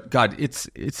reasons, but God, it's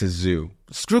a zoo.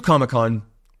 Screw Comic-Con.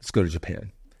 Let's go to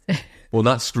Japan. Well,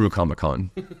 not screw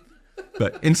Comic-Con.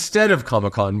 But instead of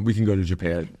Comic-Con, we can go to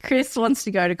Japan. Chris wants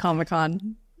to go to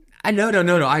Comic-Con.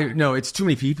 No, it's too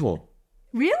many people.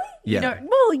 Really? Yeah.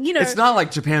 It's not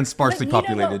like Japan's sparsely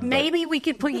populated. Maybe we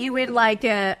could put you in like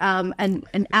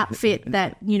an outfit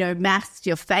that masks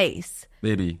your face.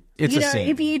 Maybe it's a scene.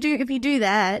 If you do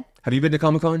that. Have you been to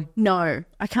Comic-Con? No,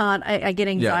 I can't. I get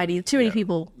anxiety. Yeah. Too many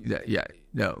people. Yeah.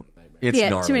 No. It's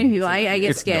gnarly. Too many people. I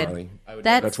get scared. Gnarly.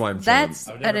 That's why that's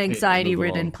an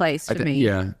anxiety-ridden place for me.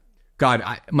 Yeah. God,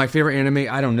 my favorite anime.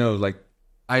 I don't know.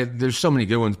 There's so many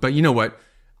good ones, but you know what?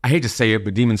 I hate to say it,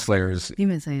 but Demon Slayer is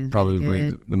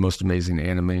probably the most amazing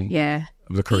anime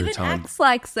of the current time. Even Axe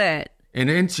likes it.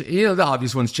 And the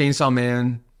obvious ones, Chainsaw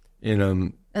Man,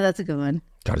 and that's a good one.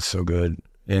 God, it's so good.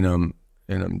 And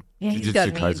he's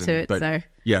got me into it. So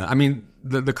yeah, I mean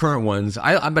the current ones,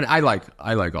 I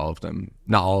like all of them.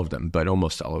 Not all of them, but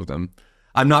almost all of them.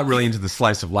 I'm not really into the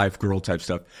slice of life girl type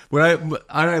stuff. What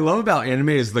I love about anime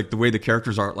is like the way the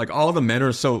characters are. Like all the men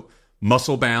are so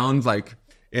muscle bound,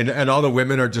 and all the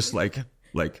women are just like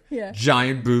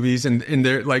giant boobies, and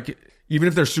they're like, even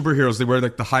if they're superheroes, they wear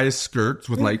like the highest skirts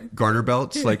with like garter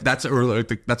belts. Like that's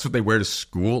what they wear to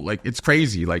school. Like it's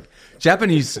crazy. Like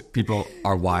Japanese people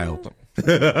are wild.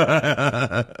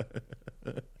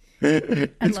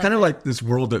 It's kind of like this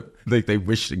world that they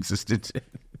wish existed.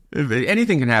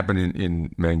 Anything can happen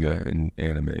in manga and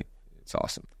anime. It's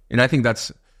awesome, and I think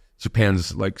that's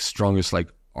Japan's like strongest like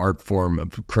art form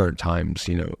of current times.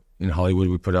 In Hollywood,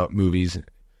 we put out movies.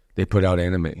 They put out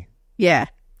anime. Yeah.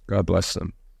 God bless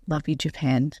them. Love you,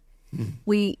 Japan.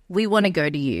 We want to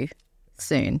go to you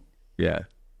soon. Yeah.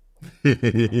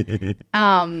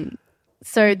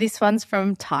 So this one's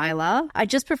from Tyler. I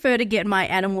just prefer to get my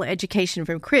animal education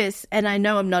from Chris, and I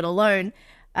know I'm not alone.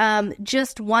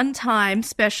 Just one time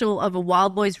special of a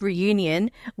Wild Boys reunion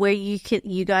where you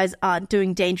guys aren't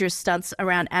doing dangerous stunts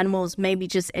around animals, maybe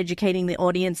just educating the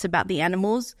audience about the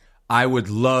animals. I would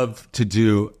love to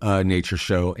do a nature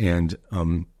show, and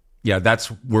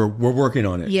we're working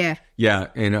on it. Yeah,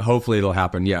 and hopefully it'll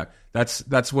happen. Yeah,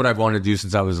 that's what I've wanted to do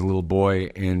since I was a little boy,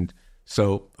 and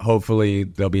so hopefully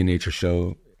there'll be a nature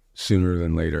show sooner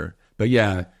than later. But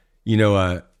it's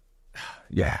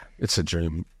a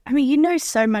dream. I mean, you know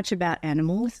so much about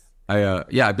animals.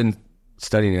 I've been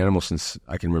studying animals since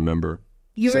I can remember.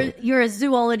 You're a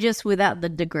zoologist without the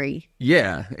degree.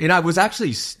 Yeah, and I was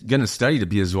actually going to study to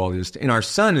be a zoologist, and our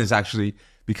son is actually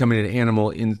becoming an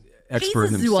animal expert himself.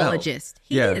 He's a zoologist.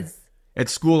 He is. At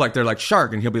school, they're like,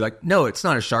 shark, and he'll be like, no, it's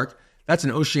not a shark. That's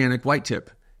an oceanic white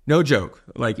tip. No joke.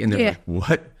 Like, and they're like,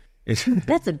 what?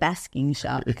 That's a basking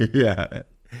shark. Yeah.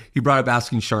 He brought a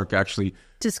basking shark, actually.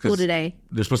 To school today.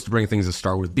 They're supposed to bring things that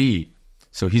start with B.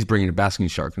 So he's bringing a basking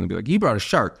shark. And they'll be like, you brought a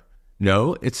shark.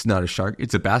 No, it's not a shark.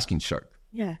 It's a basking shark.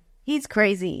 Yeah. He's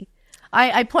crazy.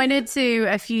 I pointed to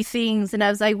a few things and I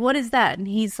was like, what is that? And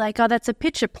he's like, oh, that's a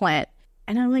pitcher plant.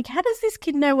 And I'm like, how does this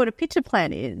kid know what a pitcher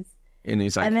plant is? And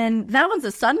he's like, and then that one's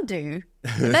a sundew.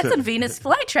 That's a Venus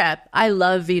flytrap. I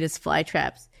love Venus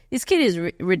flytraps. This kid is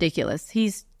ridiculous.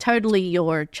 He's totally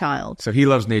your child. So he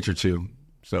loves nature too.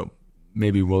 So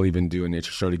maybe we'll even do a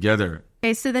nature show together.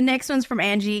 Okay, so the next one's from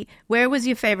Angie. Where was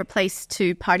your favorite place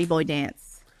to party boy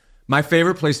dance? My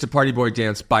favorite place to party boy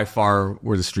dance by far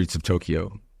were the streets of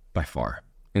Tokyo. By far.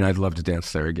 And I'd love to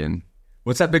dance there again.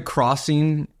 What's that big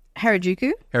crossing?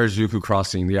 Harajuku? Harajuku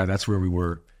crossing. Yeah, that's where we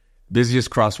were. Busiest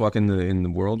crosswalk in the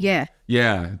world? Yeah.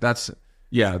 Yeah, that's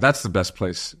the best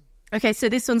place. Okay, so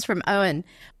this one's from Owen.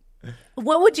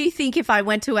 What would you think if I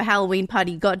went to a Halloween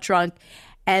party, got drunk,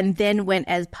 and then went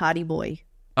as party boy?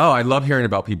 Oh, I love hearing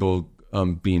about people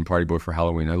being party boy for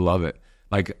Halloween. I love it.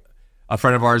 Like, a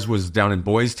friend of ours was down in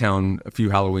Boys Town a few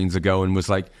Halloweens ago and was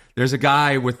like, there's a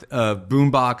guy with a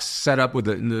boombox set up with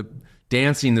the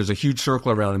dancing. There's a huge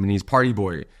circle around him and he's party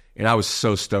boy. And I was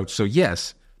so stoked. So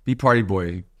yes, be party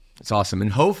boy. It's awesome.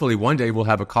 And hopefully one day we'll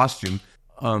have a costume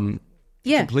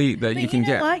complete that you can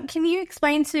get. What? Can you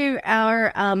explain to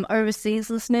our overseas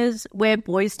listeners where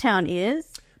Boys Town is?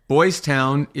 Boys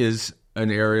Town is an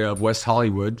area of West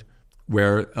Hollywood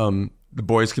where the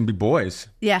boys can be boys.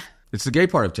 Yeah. It's the gay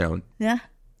part of town. Yeah.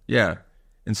 Yeah.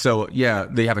 And so, yeah,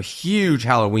 they have a huge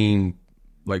Halloween,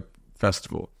 like,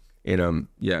 festival. And,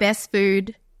 yeah. Best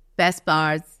food, best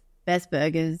bars, best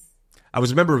burgers. I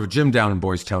was a member of a gym down in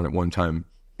Boys Town at one time.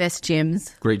 Best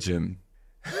gyms. Great gym.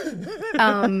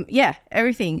 Yeah,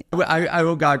 everything.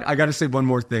 Oh, God, I got to say one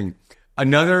more thing.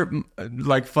 Another,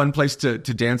 like, fun place to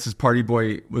dance as party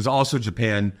boy was also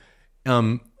Japan.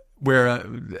 Where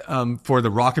for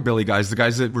the rockabilly guys, the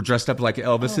guys that were dressed up like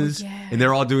Elvises, and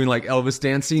they're all doing like Elvis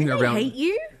dancing around. They hate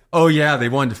you? Oh yeah, they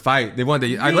wanted to fight. They wanted.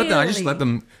 To, really? I just let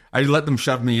them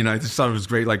shove me, and I just thought it was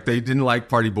great. Like they didn't like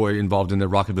party boy involved in their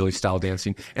rockabilly style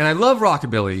dancing, and I love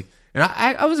rockabilly. And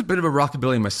I was a bit of a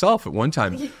rockabilly myself at one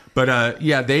time, but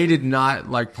yeah, they did not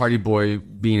like party boy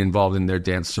being involved in their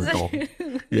dance circle.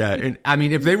 Yeah, and I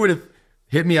mean, if they would have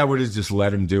hit me, I would have just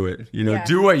let them do it. You know,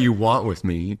 do what you want with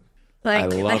me.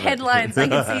 Like the headlines, I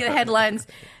can see the headlines.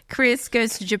 Chris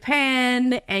goes to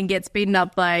Japan and gets beaten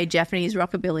up by Japanese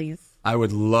rockabillys. I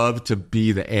would love to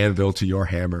be the anvil to your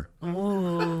hammer.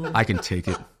 Oh. I can take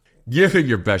it. Give it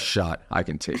your best shot. I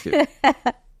can take it.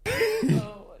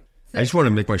 I just want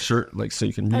to make my shirt like so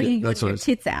you can read it. That's what it's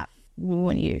tits out.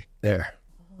 When you there.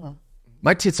 Oh.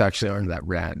 My tits actually aren't that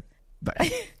rad, but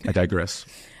I digress.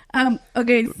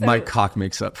 Okay. So... My cock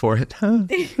makes up for it.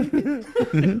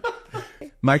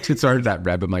 My tits aren't that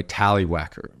rad, but my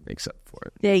tallywhacker makes up for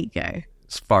it. There you go.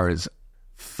 As far as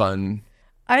fun.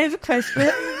 I have a question.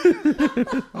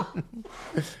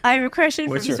 I have a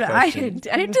question. What's your question?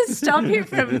 I have to stop you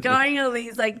from going all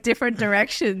these like different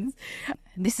directions.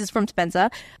 This is from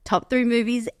Spencer. Top 3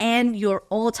 movies and your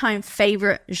all-time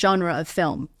favorite genre of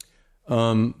film.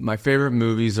 My favorite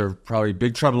movies are probably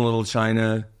Big Trouble in Little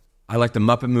China. I like the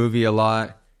Muppet movie a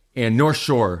lot, and North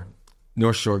Shore.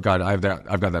 North Shore, God, I've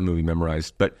got that movie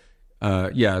memorized. But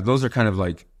yeah, those are kind of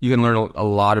like you can learn a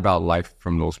lot about life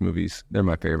from those movies. They're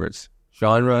my favorites.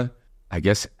 Genre, I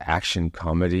guess action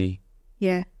comedy.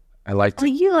 Yeah, I like. Oh,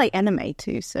 you like anime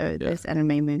too, so there's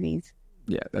anime movies.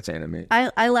 Yeah, that's anime.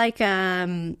 I like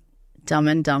Dumb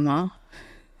and Dumber.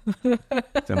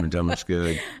 Dumb and Dumber's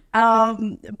good.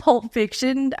 Pulp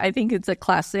Fiction, I think it's a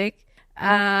classic.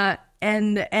 And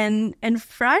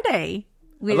Friday.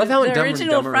 I love how the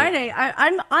original Friday.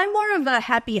 I'm more of a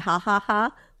happy ha ha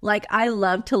ha. Like I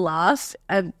love to laugh,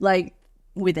 like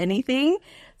with anything.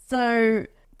 So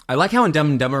I like how in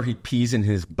Dumb and Dumber he pees in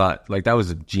his butt. Like that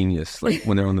was a genius. Like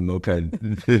when they're on the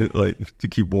moped, like to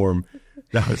keep warm.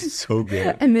 That was so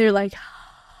good. And they're like,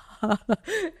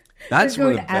 that's one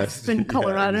of the best. Aspen,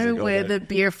 Colorado, where the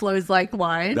beer flows like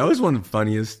wine. That was one of the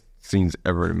funniest scenes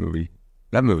ever in a movie.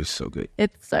 That movie's so good.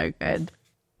 It's so good.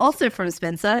 Also from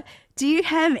Spencer, do you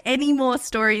have any more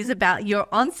stories about your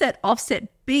onset offset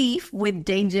beef with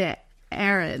Danger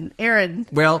Aaron?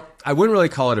 Well, I wouldn't really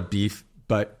call it a beef,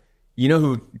 but you know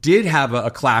who did have a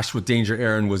clash with Danger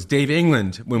Aaron was Dave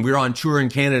England. When we were on tour in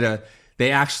Canada,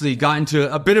 they actually got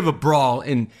into a bit of a brawl,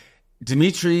 and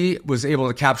Dimitri was able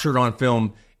to capture it on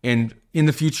film. And in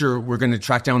the future, we're going to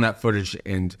track down that footage,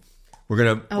 and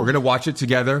We're gonna watch it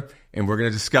together, and we're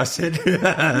gonna discuss it.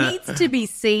 It needs to be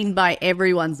seen by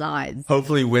everyone's eyes.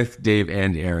 Hopefully with Dave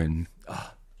and Aaron.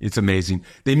 Oh, it's amazing.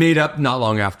 They made up not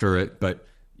long after it, but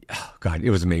God, it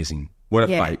was amazing. What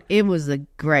a fight. It was a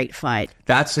great fight.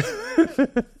 That's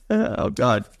oh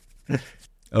God.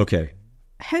 Okay.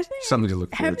 Something to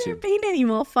look forward to. Have there been any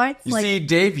more fights? You see,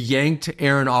 Dave yanked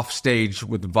Aaron off stage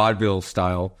with the vaudeville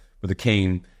style with a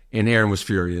cane, and Aaron was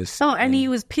furious. Oh, and he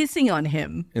was pissing on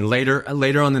him. And later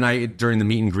on the night during the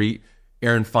meet and greet,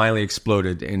 Aaron finally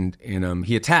exploded and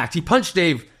he attacked. He punched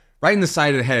Dave right in the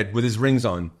side of the head with his rings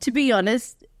on. To be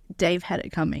honest, Dave had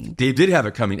it coming. Dave did have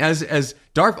it coming, as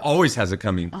Darth always has it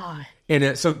coming. Oh.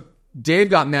 And so Dave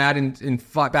got mad and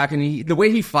fought back, and the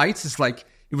way he fights is like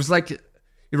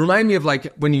it reminded me of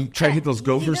like when you try to hit those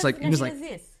gophers. He was like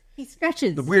this. He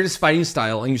scratches. The weirdest fighting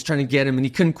style, and he was trying to get him, and he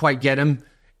couldn't quite get him.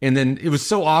 And then it was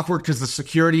so awkward because the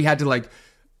security had to like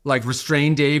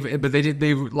restrain Dave, but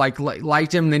they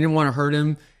liked him. They didn't want to hurt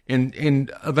him,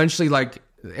 and eventually like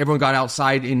everyone got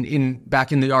outside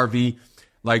back in the RV,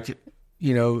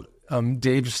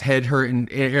 Dave's head hurt,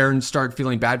 and Aaron started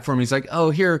feeling bad for him. He's like,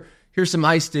 "Oh, here's some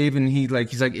ice, Dave," and he's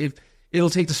like, if it'll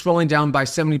take the swelling down by up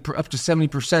to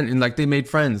 70%, and like they made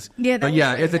friends. Yeah, but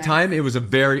at the time it was a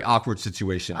very awkward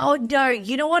situation. Oh no!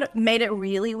 You know what made it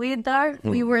really weird though?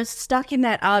 We were stuck in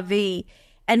that RV,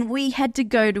 and we had to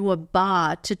go to a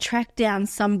bar to track down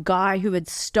some guy who had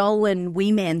stolen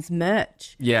Wee Man's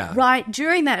merch. Yeah, right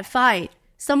during that fight.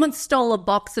 Someone stole a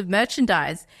box of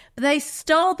merchandise. They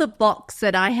stole the box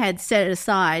that I had set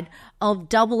aside of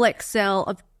XXL,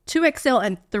 of 2XL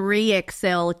and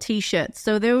 3XL t-shirts.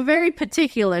 So they were very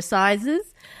particular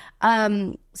sizes.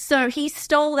 So he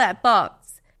stole that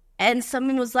box. And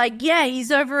someone was like, yeah,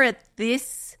 he's over at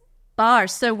this bar.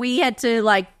 So we had to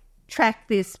like track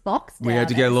this box down. We had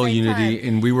to get a little unity,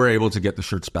 and we were able to get the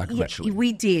shirts back eventually.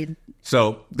 We did.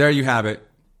 So there you have it.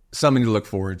 Something to look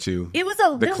forward to. It was a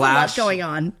lot going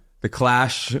on. The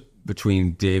clash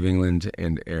between Dave England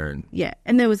and Aaron. Yeah,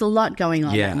 and there was a lot going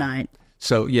on that night.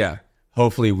 So,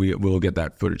 hopefully we'll get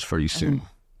that footage for you soon.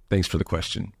 Thanks for the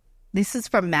question. This is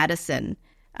from Madison.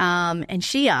 And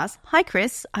she asked, "Hi,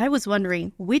 Chris. I was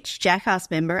wondering, which Jackass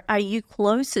member are you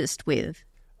closest with?"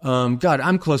 I'm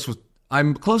closest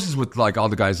with like all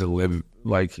the guys that live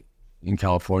like in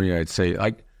California, I'd say.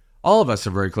 Like all of us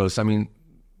are very close. I mean,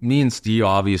 me and Steve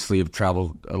obviously have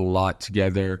traveled a lot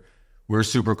together. We're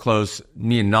super close.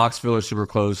 Me and Knoxville are super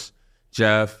close.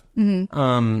 Jeff.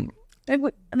 Mm-hmm.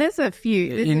 There's a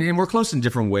few. And we're close in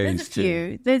different ways, there's a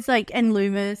few. There's like, and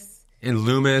Loomis.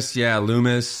 Loomis.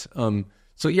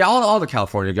 So, all the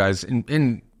California guys.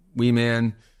 And Wee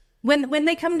Man. When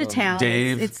they come to town,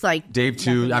 Dave. It's like Dave,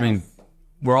 too. I mean,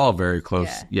 we're all very close.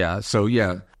 Yeah. So,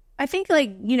 I think,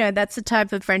 that's the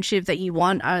type of friendship that you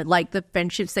want, like the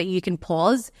friendships that you can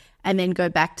pause and then go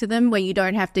back to them, where you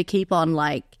don't have to keep on,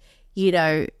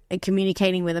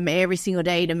 communicating with them every single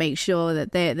day to make sure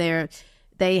that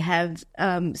they have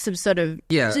some sort of...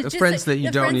 Yeah, friends that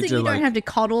you don't need to, you don't have to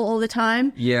coddle all the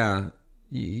time. Yeah.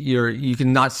 You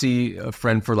can not see a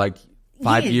friend for,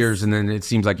 5 years, and then it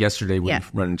seems like yesterday when you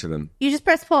run into them. You just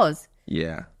press pause.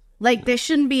 Yeah. There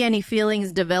shouldn't be any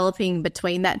feelings developing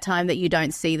between that time that you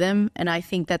don't see them. And I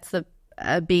think that's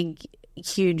a big,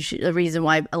 huge reason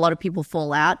why a lot of people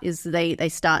fall out is they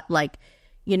start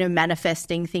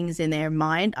manifesting things in their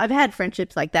mind. I've had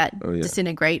friendships like that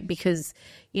disintegrate because,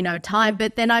 time.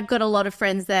 But then I've got a lot of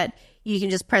friends that you can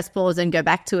just press pause and go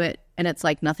back to it. And it's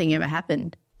like nothing ever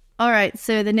happened. All right.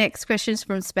 So the next question is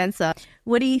from Spencer.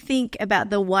 What do you think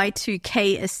about the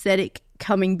Y2K aesthetic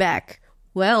coming back?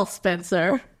 Well,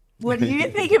 Spencer... What do you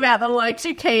think about the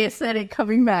Y2K aesthetic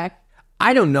coming back?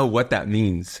 I don't know what that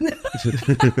means. You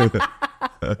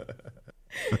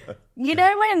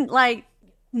know when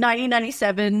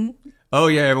 1997? Oh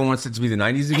yeah, everyone wants it to be the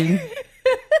 90s again?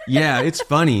 Yeah, it's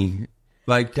funny.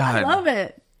 God. I love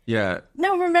it. Yeah.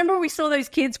 No, remember we saw those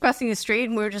kids crossing the street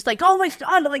and we were just like, oh my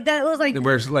God, that. It was like... They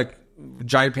wear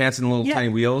giant pants and little tiny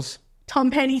wheels. Tom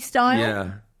Penny style.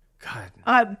 Yeah. God.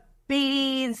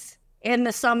 Bees... in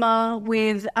the summer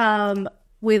with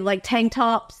tank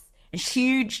tops and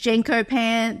huge Jenko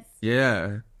pants.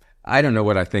 Yeah. I don't know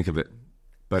what I think of it.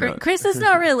 But Chris is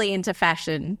not really into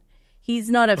fashion. He's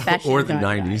not a fashion or the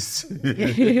guy.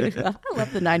 90s. I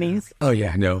love the 90s. Oh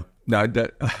yeah, no.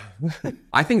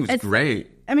 I think it was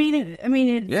great. I mean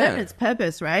it served its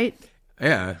purpose, right?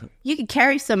 Yeah. You could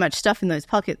carry so much stuff in those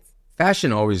pockets.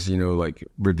 Fashion always,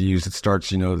 reviews. It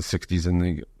starts, the 60s and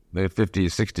the 50s,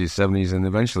 60s, 70s, and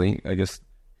eventually, I guess,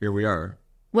 here we are.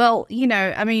 Well,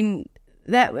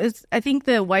 that was, I think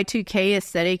the Y2K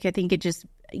aesthetic, I think it just,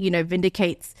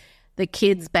 vindicates the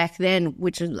kids back then,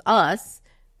 which was us,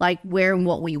 like wearing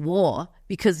what we wore,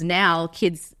 because now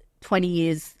kids 20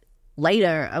 years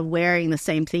later are wearing the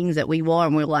same things that we wore,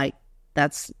 and we're like,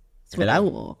 that's what I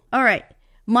wore. All right,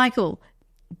 Michael,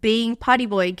 being party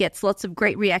boy gets lots of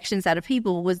great reactions out of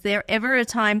people. Was there ever a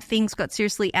time things got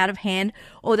seriously out of hand,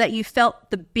 or that you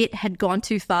felt the bit had gone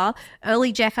too far?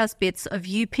 Early Jackass bits of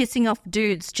you pissing off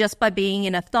dudes just by being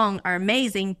in a thong are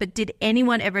amazing, but did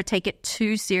anyone ever take it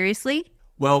too seriously?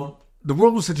 Well, the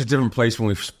world was such a different place when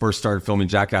we first started filming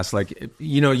Jackass. Like,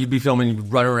 you know, you'd be filming,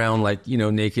 you'd run around like, you know,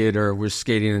 naked, or we're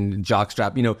skating in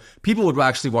jockstrap. You know, people would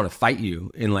actually want to fight you.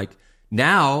 And like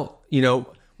now, you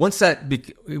know, once that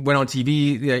went on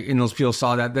TV and those people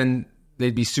saw that, then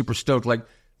they'd be super stoked. Like,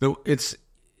 it's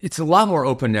a lot more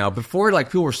open now. Before, like,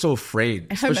 people were so afraid,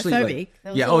 especially homophobic.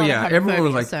 Like, everyone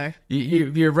was like, so.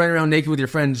 You're running around naked with your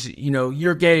friends. You know,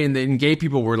 you're gay, and then gay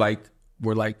people were like.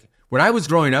 When I was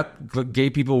growing up, gay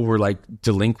people were like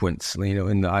delinquents, you know,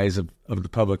 in the eyes of the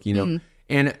public, you know,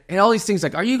 and all these things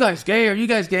like, are you guys gay? Are you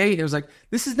guys gay? And it was like,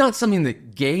 this is not something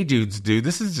that gay dudes do.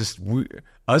 This is just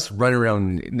us running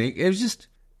around. It was just.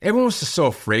 Everyone was just so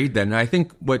afraid then. And I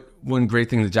think one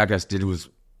great thing that Jackass did was,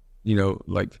 you know,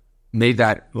 like made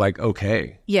that like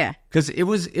okay. Yeah. Because it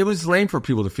was lame for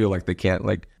people to feel like they can't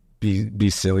like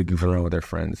be silly goofing around with their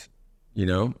friends. You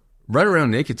know, run around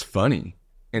naked's funny.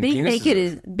 And being naked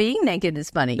is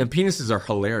funny. And penises are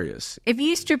hilarious. If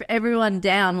you strip everyone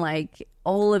down, like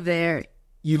all of their,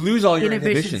 you lose all your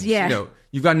inhibitions. Yeah. You know,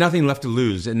 you've got nothing left to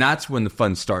lose, and that's when the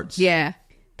fun starts. Yeah.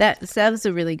 That was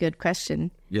a really good question.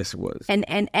 Yes, it was. And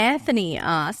Anthony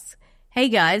asks, hey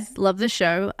guys, love the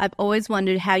show. I've always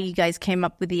wondered how you guys came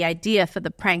up with the idea for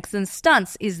the pranks and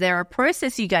stunts. Is there a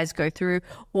process you guys go through,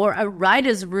 or a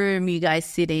writer's room you guys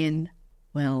sit in?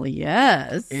 Well,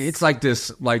 yes. It's like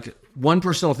this, like one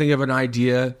person will think of an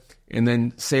idea and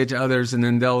then say it to others, and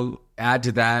then they'll add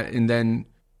to that, and then,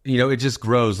 you know, it just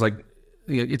grows. Like,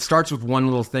 it starts with one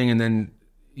little thing, and then,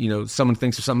 you know, someone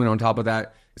thinks of something on top of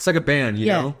that. It's like a band, you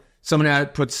know. Someone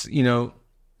puts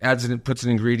an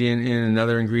ingredient in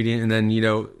another ingredient, and then, you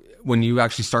know, when you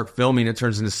actually start filming, it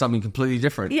turns into something completely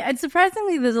different. Yeah, and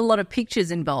surprisingly, there's a lot of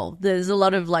pictures involved. There's a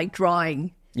lot of like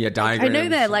drawing. Yeah, diagrams. I know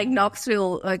that like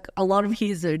Knoxville, like a lot of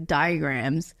his are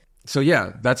diagrams. So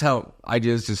yeah, that's how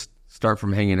ideas just start,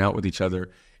 from hanging out with each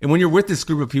other. And when you're with this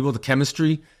group of people, the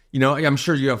chemistry, you know, I'm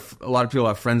sure you have a lot of people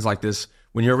have friends like this.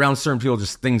 When you're around certain people,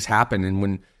 just things happen. And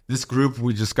when this group,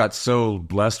 we just got so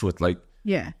blessed with like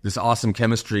this awesome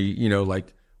chemistry, you know,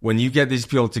 like when you get these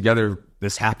people together,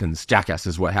 this happens. Jackass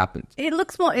is what happens. It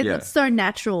looks so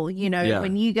natural, you know,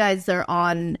 when you guys are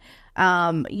on,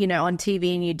 you know, on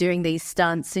TV and you're doing these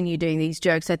stunts and you're doing these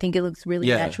jokes. I think it looks really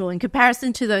natural in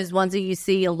comparison to those ones that you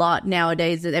see a lot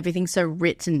nowadays, that everything's so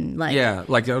written. Like,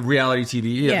 like a reality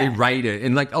TV. They write it.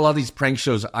 And like a lot of these prank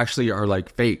shows actually are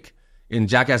like fake. And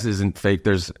Jackass isn't fake.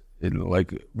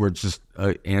 We're just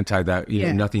anti that. You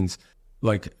know, nothing's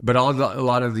like, but a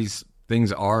lot of these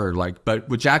things are like, but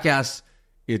with Jackass,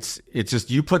 it's just,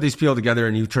 you put these people together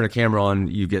and you turn a camera on,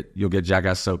 you'll get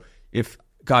Jackass. So if,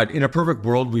 God, in a perfect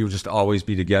world, we would just always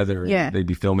be together. And they'd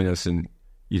be filming us, and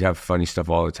you'd have funny stuff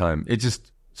all the time. It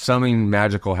just, something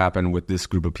magical happened with this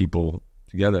group of people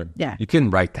together. Yeah. You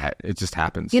couldn't write that. It just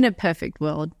happens. In a perfect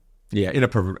world. Yeah,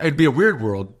 it'd be a weird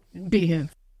world.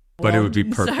 But it would be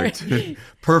perfect.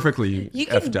 Perfectly you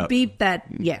effed can up. Beep that,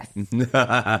 yes.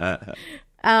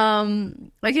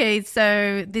 Okay,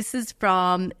 so this is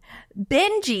from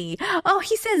Benji. Oh,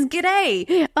 he says,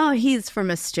 g'day. Oh, he's from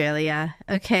Australia.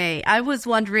 Okay, I was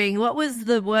wondering, what was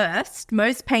the worst,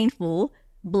 most painful,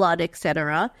 blood,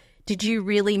 etc. did you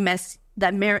really messed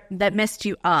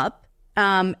you up?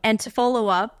 And to follow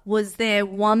up, was there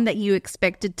one that you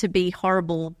expected to be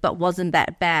horrible but wasn't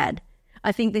that bad?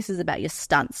 I think this is about your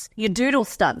stunts, your doodle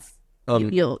stunts,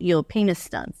 your penis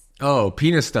stunts. Oh,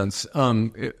 penis stunts.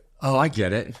 I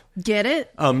get it. Get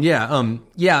it?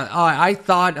 I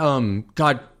thought,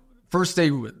 God, first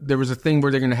day there was a thing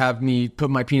where they're going to have me put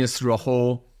my penis through a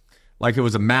hole, like it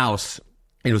was a mouse.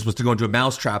 It was supposed to go into a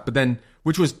mouse trap, but then,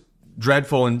 which was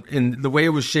dreadful. And the way it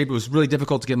was shaped, it was really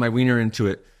difficult to get my wiener into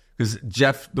it, because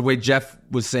the way Jeff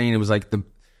was saying, it was like the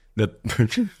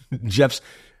Jeff's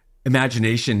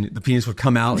imagination, the penis would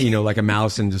come out, you know, like a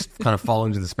mouse, and just kind of fall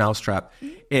into this mouse trap.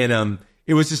 And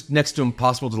it was just next to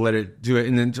impossible to let it do it.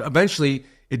 And then eventually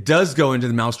it does go into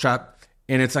the mouse trap,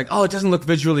 and it's like, oh, it doesn't look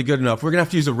visually good enough. We're going to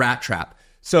have to use a rat trap.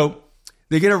 So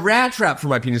they get a rat trap for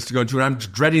my penis to go into, and I'm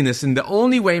dreading this. And the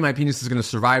only way my penis is going to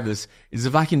survive this is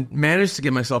if I can manage to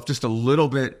get myself just a little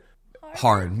bit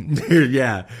hard.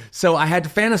 Yeah. So I had to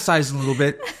fantasize a little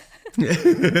bit.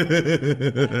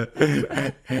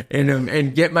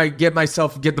 and get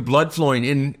the blood flowing.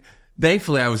 And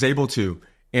thankfully I was able to.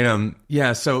 And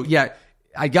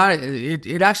I got it.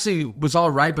 It actually was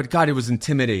all right, but God, it was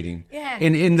intimidating. Yeah.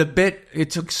 And in the bit, it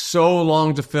took so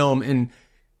long to film, and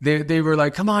they were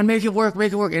like, "Come on, make it work,"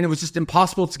 and it was just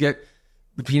impossible to get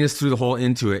the penis through the hole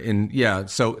into it. And yeah,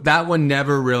 so that one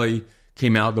never really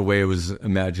came out the way it was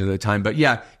imagined at the time. But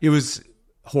yeah, it was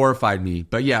horrified me.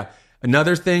 But yeah.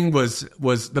 Another thing was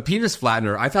the penis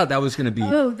flattener. I thought that was going to be.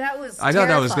 Oh, that was. I thought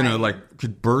that was going to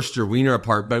could burst your wiener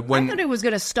apart. But I thought it was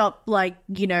going to stop blood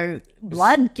getting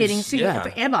to you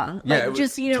forever. Yeah,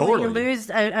 just totally. when you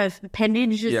lose a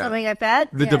appendage or something like that.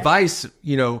 The device,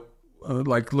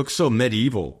 looked so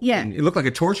medieval. Yeah, and it looked like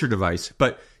a torture device.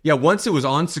 But yeah, once it was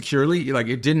on securely,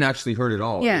 it didn't actually hurt at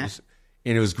all. Yeah,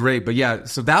 it was great. But yeah,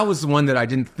 so that was the one that I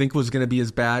didn't think was going to be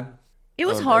as bad. It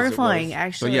was horrifying,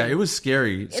 actually. But yeah, it was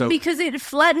scary. Because it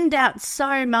flattened out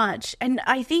so much. And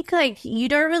I think, you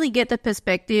don't really get the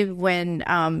perspective when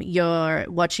you're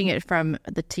watching it from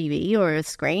the TV or a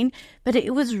screen. But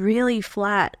it was really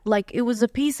flat. It was a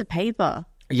piece of paper.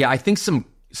 Yeah, I think some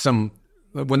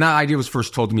when that idea was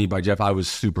first told to me by Jeff, I was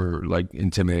super,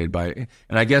 intimidated by it.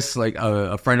 And I guess,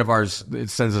 a friend of ours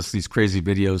that sends us these crazy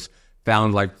videos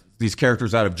found, these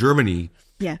characters out of Germany.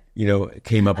 Yeah.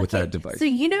 Came up with that device. So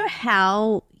you know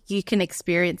how you can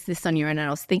experience this on your own, and I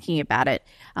was thinking about it.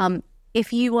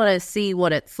 If you want to see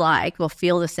what it's like or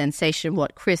feel the sensation,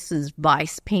 what Chris's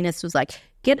vice penis was like,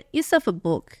 get yourself a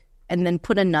book and then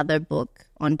put another book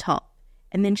on top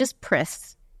and then just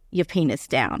press your penis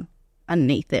down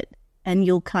underneath it and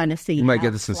you'll kind of see. You might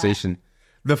get the sensation.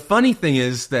 The funny thing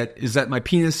is that my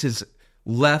penis has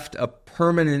left a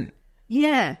permanent...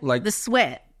 Yeah, the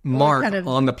sweat. Mark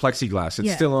on the plexiglass.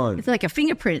 It's still on. It's like a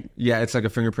fingerprint. Yeah, it's like a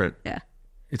fingerprint. Yeah.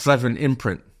 It's left an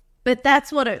imprint. But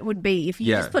that's what it would be. If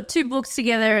you just put two books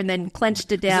together and then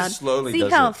clenched it down, see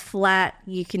how flat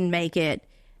you can make it.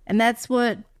 And that's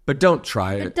what... But don't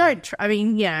try it. Don't try. I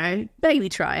mean, maybe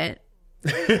try it.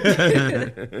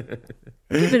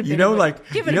 When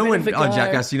on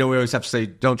Jackass, we always have to say,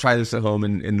 don't try this at home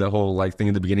in the whole thing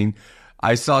in the beginning.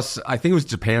 I think it was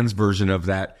Japan's version of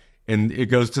that. And it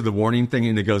goes to the warning thing,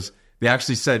 and they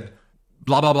actually said,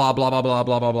 blah, blah, blah, blah, blah, blah,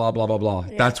 blah, blah, blah, blah, blah, blah.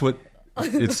 Yeah. That's what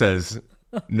it says.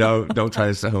 No, don't try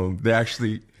this at home. They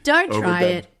actually... Don't try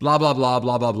it. Blah, blah, blah,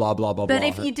 blah, blah, blah, blah, blah, But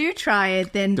if you do try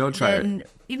it, then... Don't try it.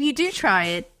 If you do try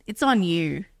it, it's on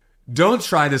you. Don't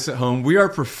try this at home. We are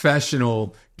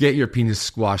professional, get your penis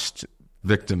squashed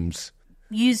victims.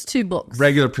 Use two books.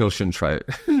 Regular pill shouldn't try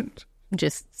it.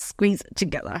 Just squeeze it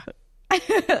together.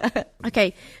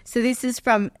 Okay, so this is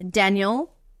from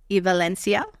Daniel I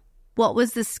Valencia. What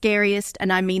was the scariest,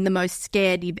 and I mean the most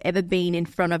scared you've ever been in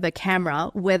front of a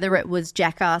camera, whether it was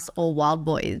Jackass or Wild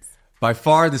Boys? By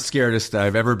far the scariest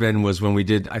I've ever been was when we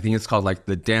did, I think it's called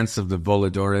the Dance of the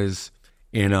Voladores.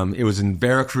 And it was in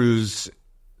Veracruz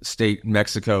State,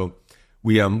 Mexico.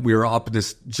 We were up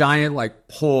this giant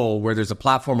pole where there's a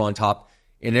platform on top,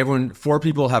 and 4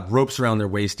 people have ropes around their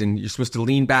waist, and you're supposed to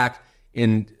lean back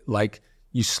and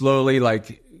you slowly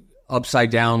upside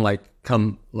down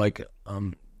come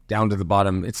down to the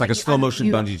bottom. It's like a slow motion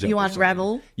bungee jump. You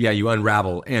unravel? Yeah, you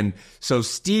unravel. And so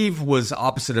Steve was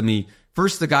opposite of me.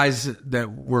 First, the guys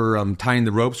that were tying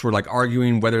the ropes were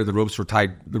arguing whether the ropes were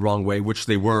tied the wrong way, which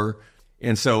they were.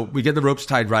 And so we get the ropes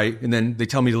tied right, and then they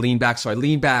tell me to lean back. So I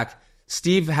lean back.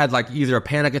 Steve had either a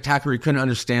panic attack or he couldn't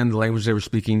understand the language they were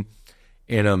speaking.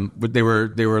 And but they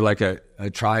were a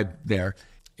tribe there.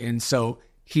 And so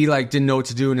he didn't know what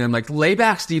to do. And I'm lay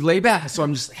back, Steve, lay back. So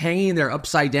I'm just hanging there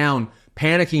upside down,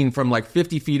 panicking from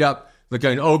 50 feet up,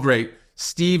 going, oh, great.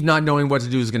 Steve not knowing what to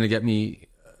do is going to get me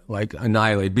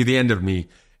annihilated, be the end of me.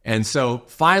 And so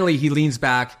finally he leans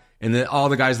back, and then all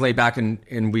the guys lay back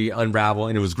and we unravel,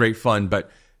 and it was great fun.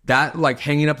 But that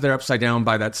hanging up there upside down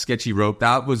by that sketchy rope,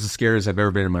 that was the scariest I've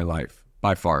ever been in my life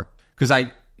by far. Because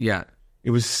it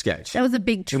was sketch. That was a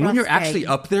big trust. And when you're actually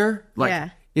up there,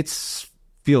 it's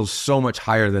feels so much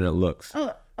higher than it looks.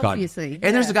 Oh, obviously.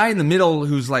 And there's a guy in the middle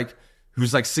who's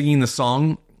singing the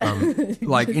song, and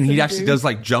he actually does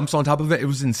jumps on top of it. It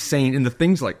was insane. And the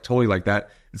thing's totally like that.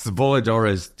 It's the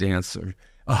Voladores dance. It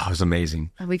was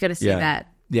amazing. Oh, we got to see that.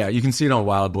 Yeah, you can see it on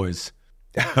Wild Boys.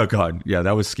 Oh God, yeah,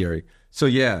 that was scary. So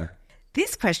yeah.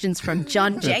 This question's from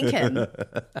John Jenkin.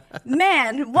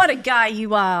 Man, what a guy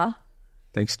you are.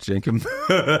 Thanks, Jenkin.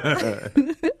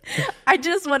 I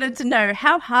just wanted to know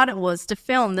how hard it was to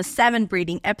film the salmon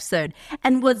breeding episode,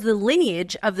 and was the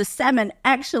lineage of the salmon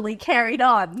actually carried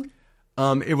on?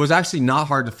 It was actually not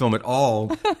hard to film at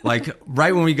all.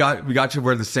 Right when we got to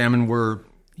where the salmon were,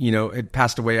 it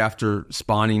passed away after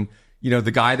spawning.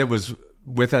 the guy that was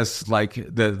with us, like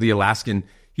the Alaskan,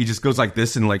 he just goes like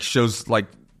this and like shows like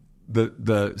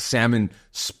the salmon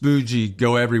spoogie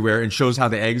go everywhere and shows how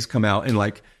the eggs come out, and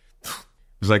like it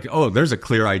was like, oh, there's a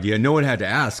clear idea. No one had to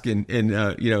ask, and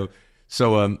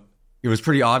so it was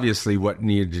pretty obviously what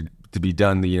needed to be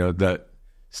done. That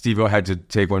Steve-O had to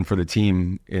take one for the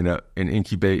team and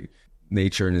incubate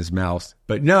nature in his mouth.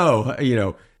 But no,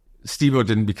 Steve-O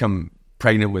didn't become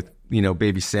pregnant with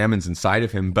baby salmons inside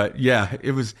of him. But yeah,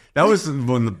 that was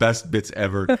one of the best bits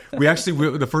ever.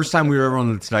 The first time we were ever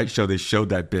on the Tonight Show, they showed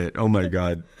that bit. Oh my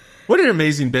God. What an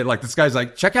amazing bit. Like, this guy's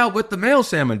like, check out what the male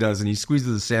salmon does. And he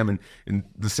squeezes the salmon and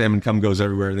the salmon cum goes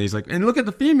everywhere. And he's like, and look at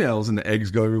the females, and the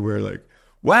eggs go everywhere. Like,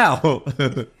 wow.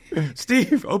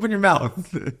 Steve, open your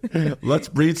mouth. Let's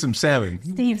breed some salmon.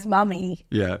 Steve's mummy.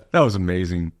 Yeah, that was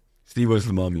amazing. Steve was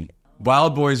the mummy.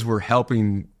 Wild Boys were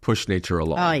helping push nature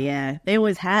along. Oh, yeah. They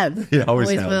always have. Yeah,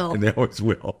 always have. Will. And they always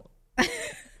will.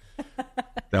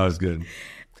 That was good.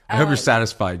 I hope you're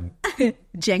satisfied.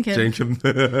 Jenkem.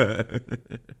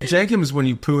 Jenkem is when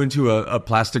you poo into a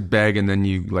plastic bag and then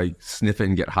you like sniff it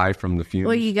and get high from the fumes.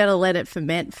 Well, you got to let it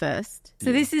ferment first.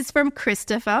 So this is from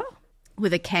Christopher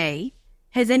with a K.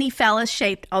 Has any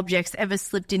phallus-shaped objects ever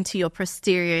slipped into your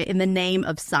posterior in the name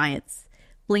of science?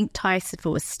 Blink twice if it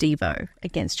was Steve-O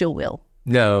against your will.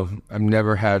 No, I've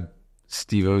never had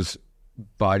Steve-O's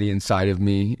body inside of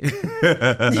me.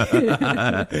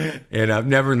 And I've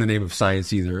never in the name of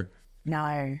science either.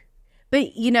 No. But,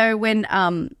 when,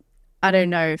 I don't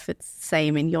know if it's the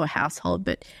same in your household,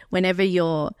 but whenever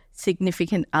your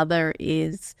significant other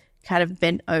is kind of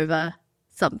bent over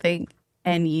something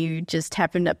and you just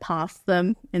happen to pass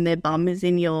them and their bum is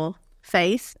in your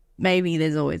face, maybe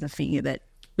there's always a finger that...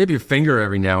 Maybe a finger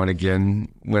every now and again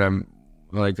when I'm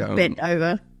like... bent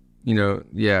over.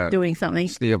 Yeah. Doing something.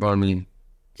 Stay up on me.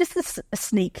 Just a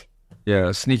sneak. Yeah,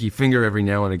 a sneaky finger every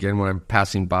now and again when I'm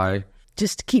passing by.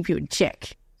 Just to keep you in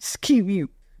check. Just keep you...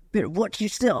 Better watch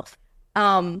yourself.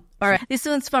 All right. This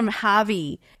one's from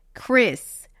Harvey.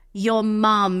 Chris, your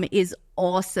mum is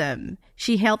awesome.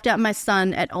 She helped out my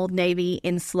son at Old Navy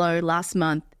in Slough last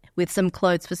month with some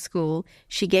clothes for school.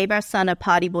 She gave our son a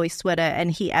party boy sweater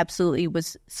and he absolutely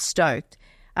was stoked.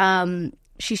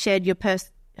 She shared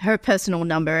her personal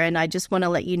number, and I just want to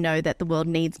let you know that the world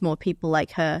needs more people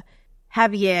like her.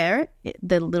 Javier,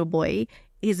 the little boy,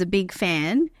 is a big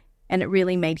fan, and it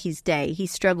really made his day. He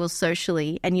struggles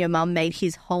socially, and your mum made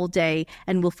his whole day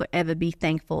and will forever be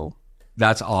thankful.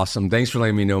 That's awesome. Thanks for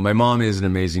letting me know. My mom is an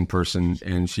amazing person,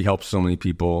 and she helps so many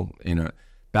people.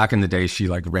 Back in the day, she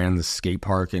ran the skate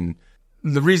park, and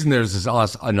the reason there's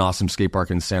an awesome skate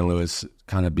park in San Luis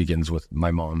kind of begins with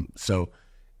my mom. So,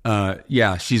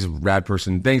 yeah, she's a rad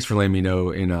person. Thanks for letting me know,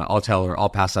 and I'll tell her. I'll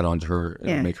pass that on to her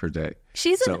and make her day.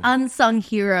 She's an unsung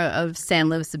hero of San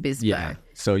Luis Obispo. Yeah.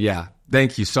 So, yeah,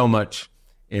 thank you so much.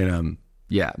 And,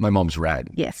 yeah, my mom's rad.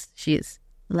 Yes, she is.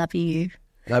 Love you.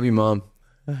 Love you, Mom.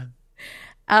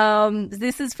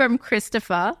 This is from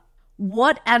Christopher.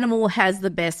 What animal has the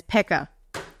best pecker?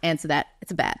 Answer that.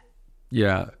 It's a bat.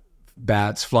 Yeah.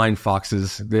 Bats, flying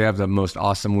foxes. They have the most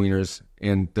awesome wieners,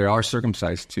 and they are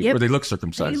circumcised too. Yep. Or they look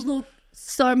circumcised. They look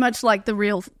so much like the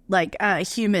real,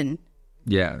 human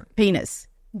penis.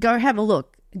 Go have a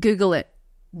look. Google it.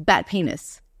 Bat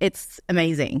penis. It's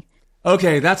amazing.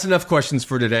 Okay, that's enough questions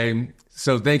for today.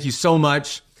 So thank you so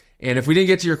much. And if we didn't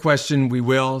get to your question, we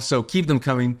will. So keep them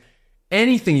coming.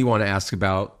 Anything you want to ask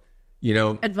about,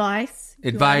 Advice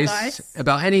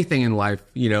about anything in life,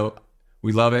 we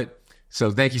love it. So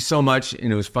thank you so much.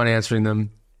 And it was fun answering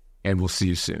them. And we'll see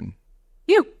you soon.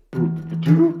 You.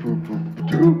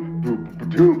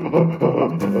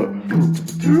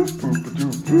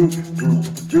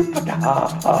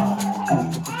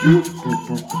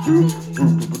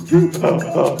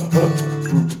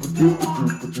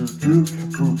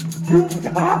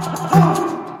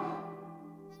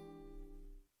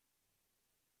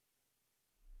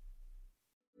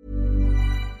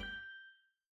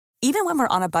 Even when we're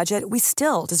on a budget, we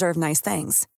still deserve nice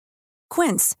things.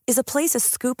 Quince is a place to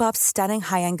scoop up stunning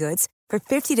high-end goods for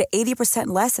 50 to 80%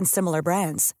 less than similar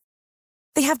brands.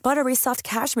 They have buttery soft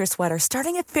cashmere sweaters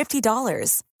starting at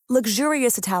 $50,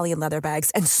 luxurious Italian leather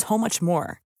bags, and so much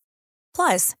more.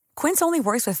 Plus, Quince only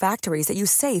works with factories that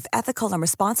use safe, ethical, and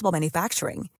responsible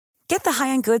manufacturing. Get the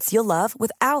high-end goods you'll love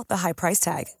without the high price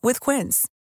tag with Quince.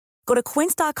 Go to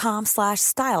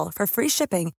quince.com/style for free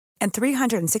shipping and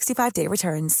 365-day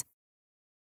returns.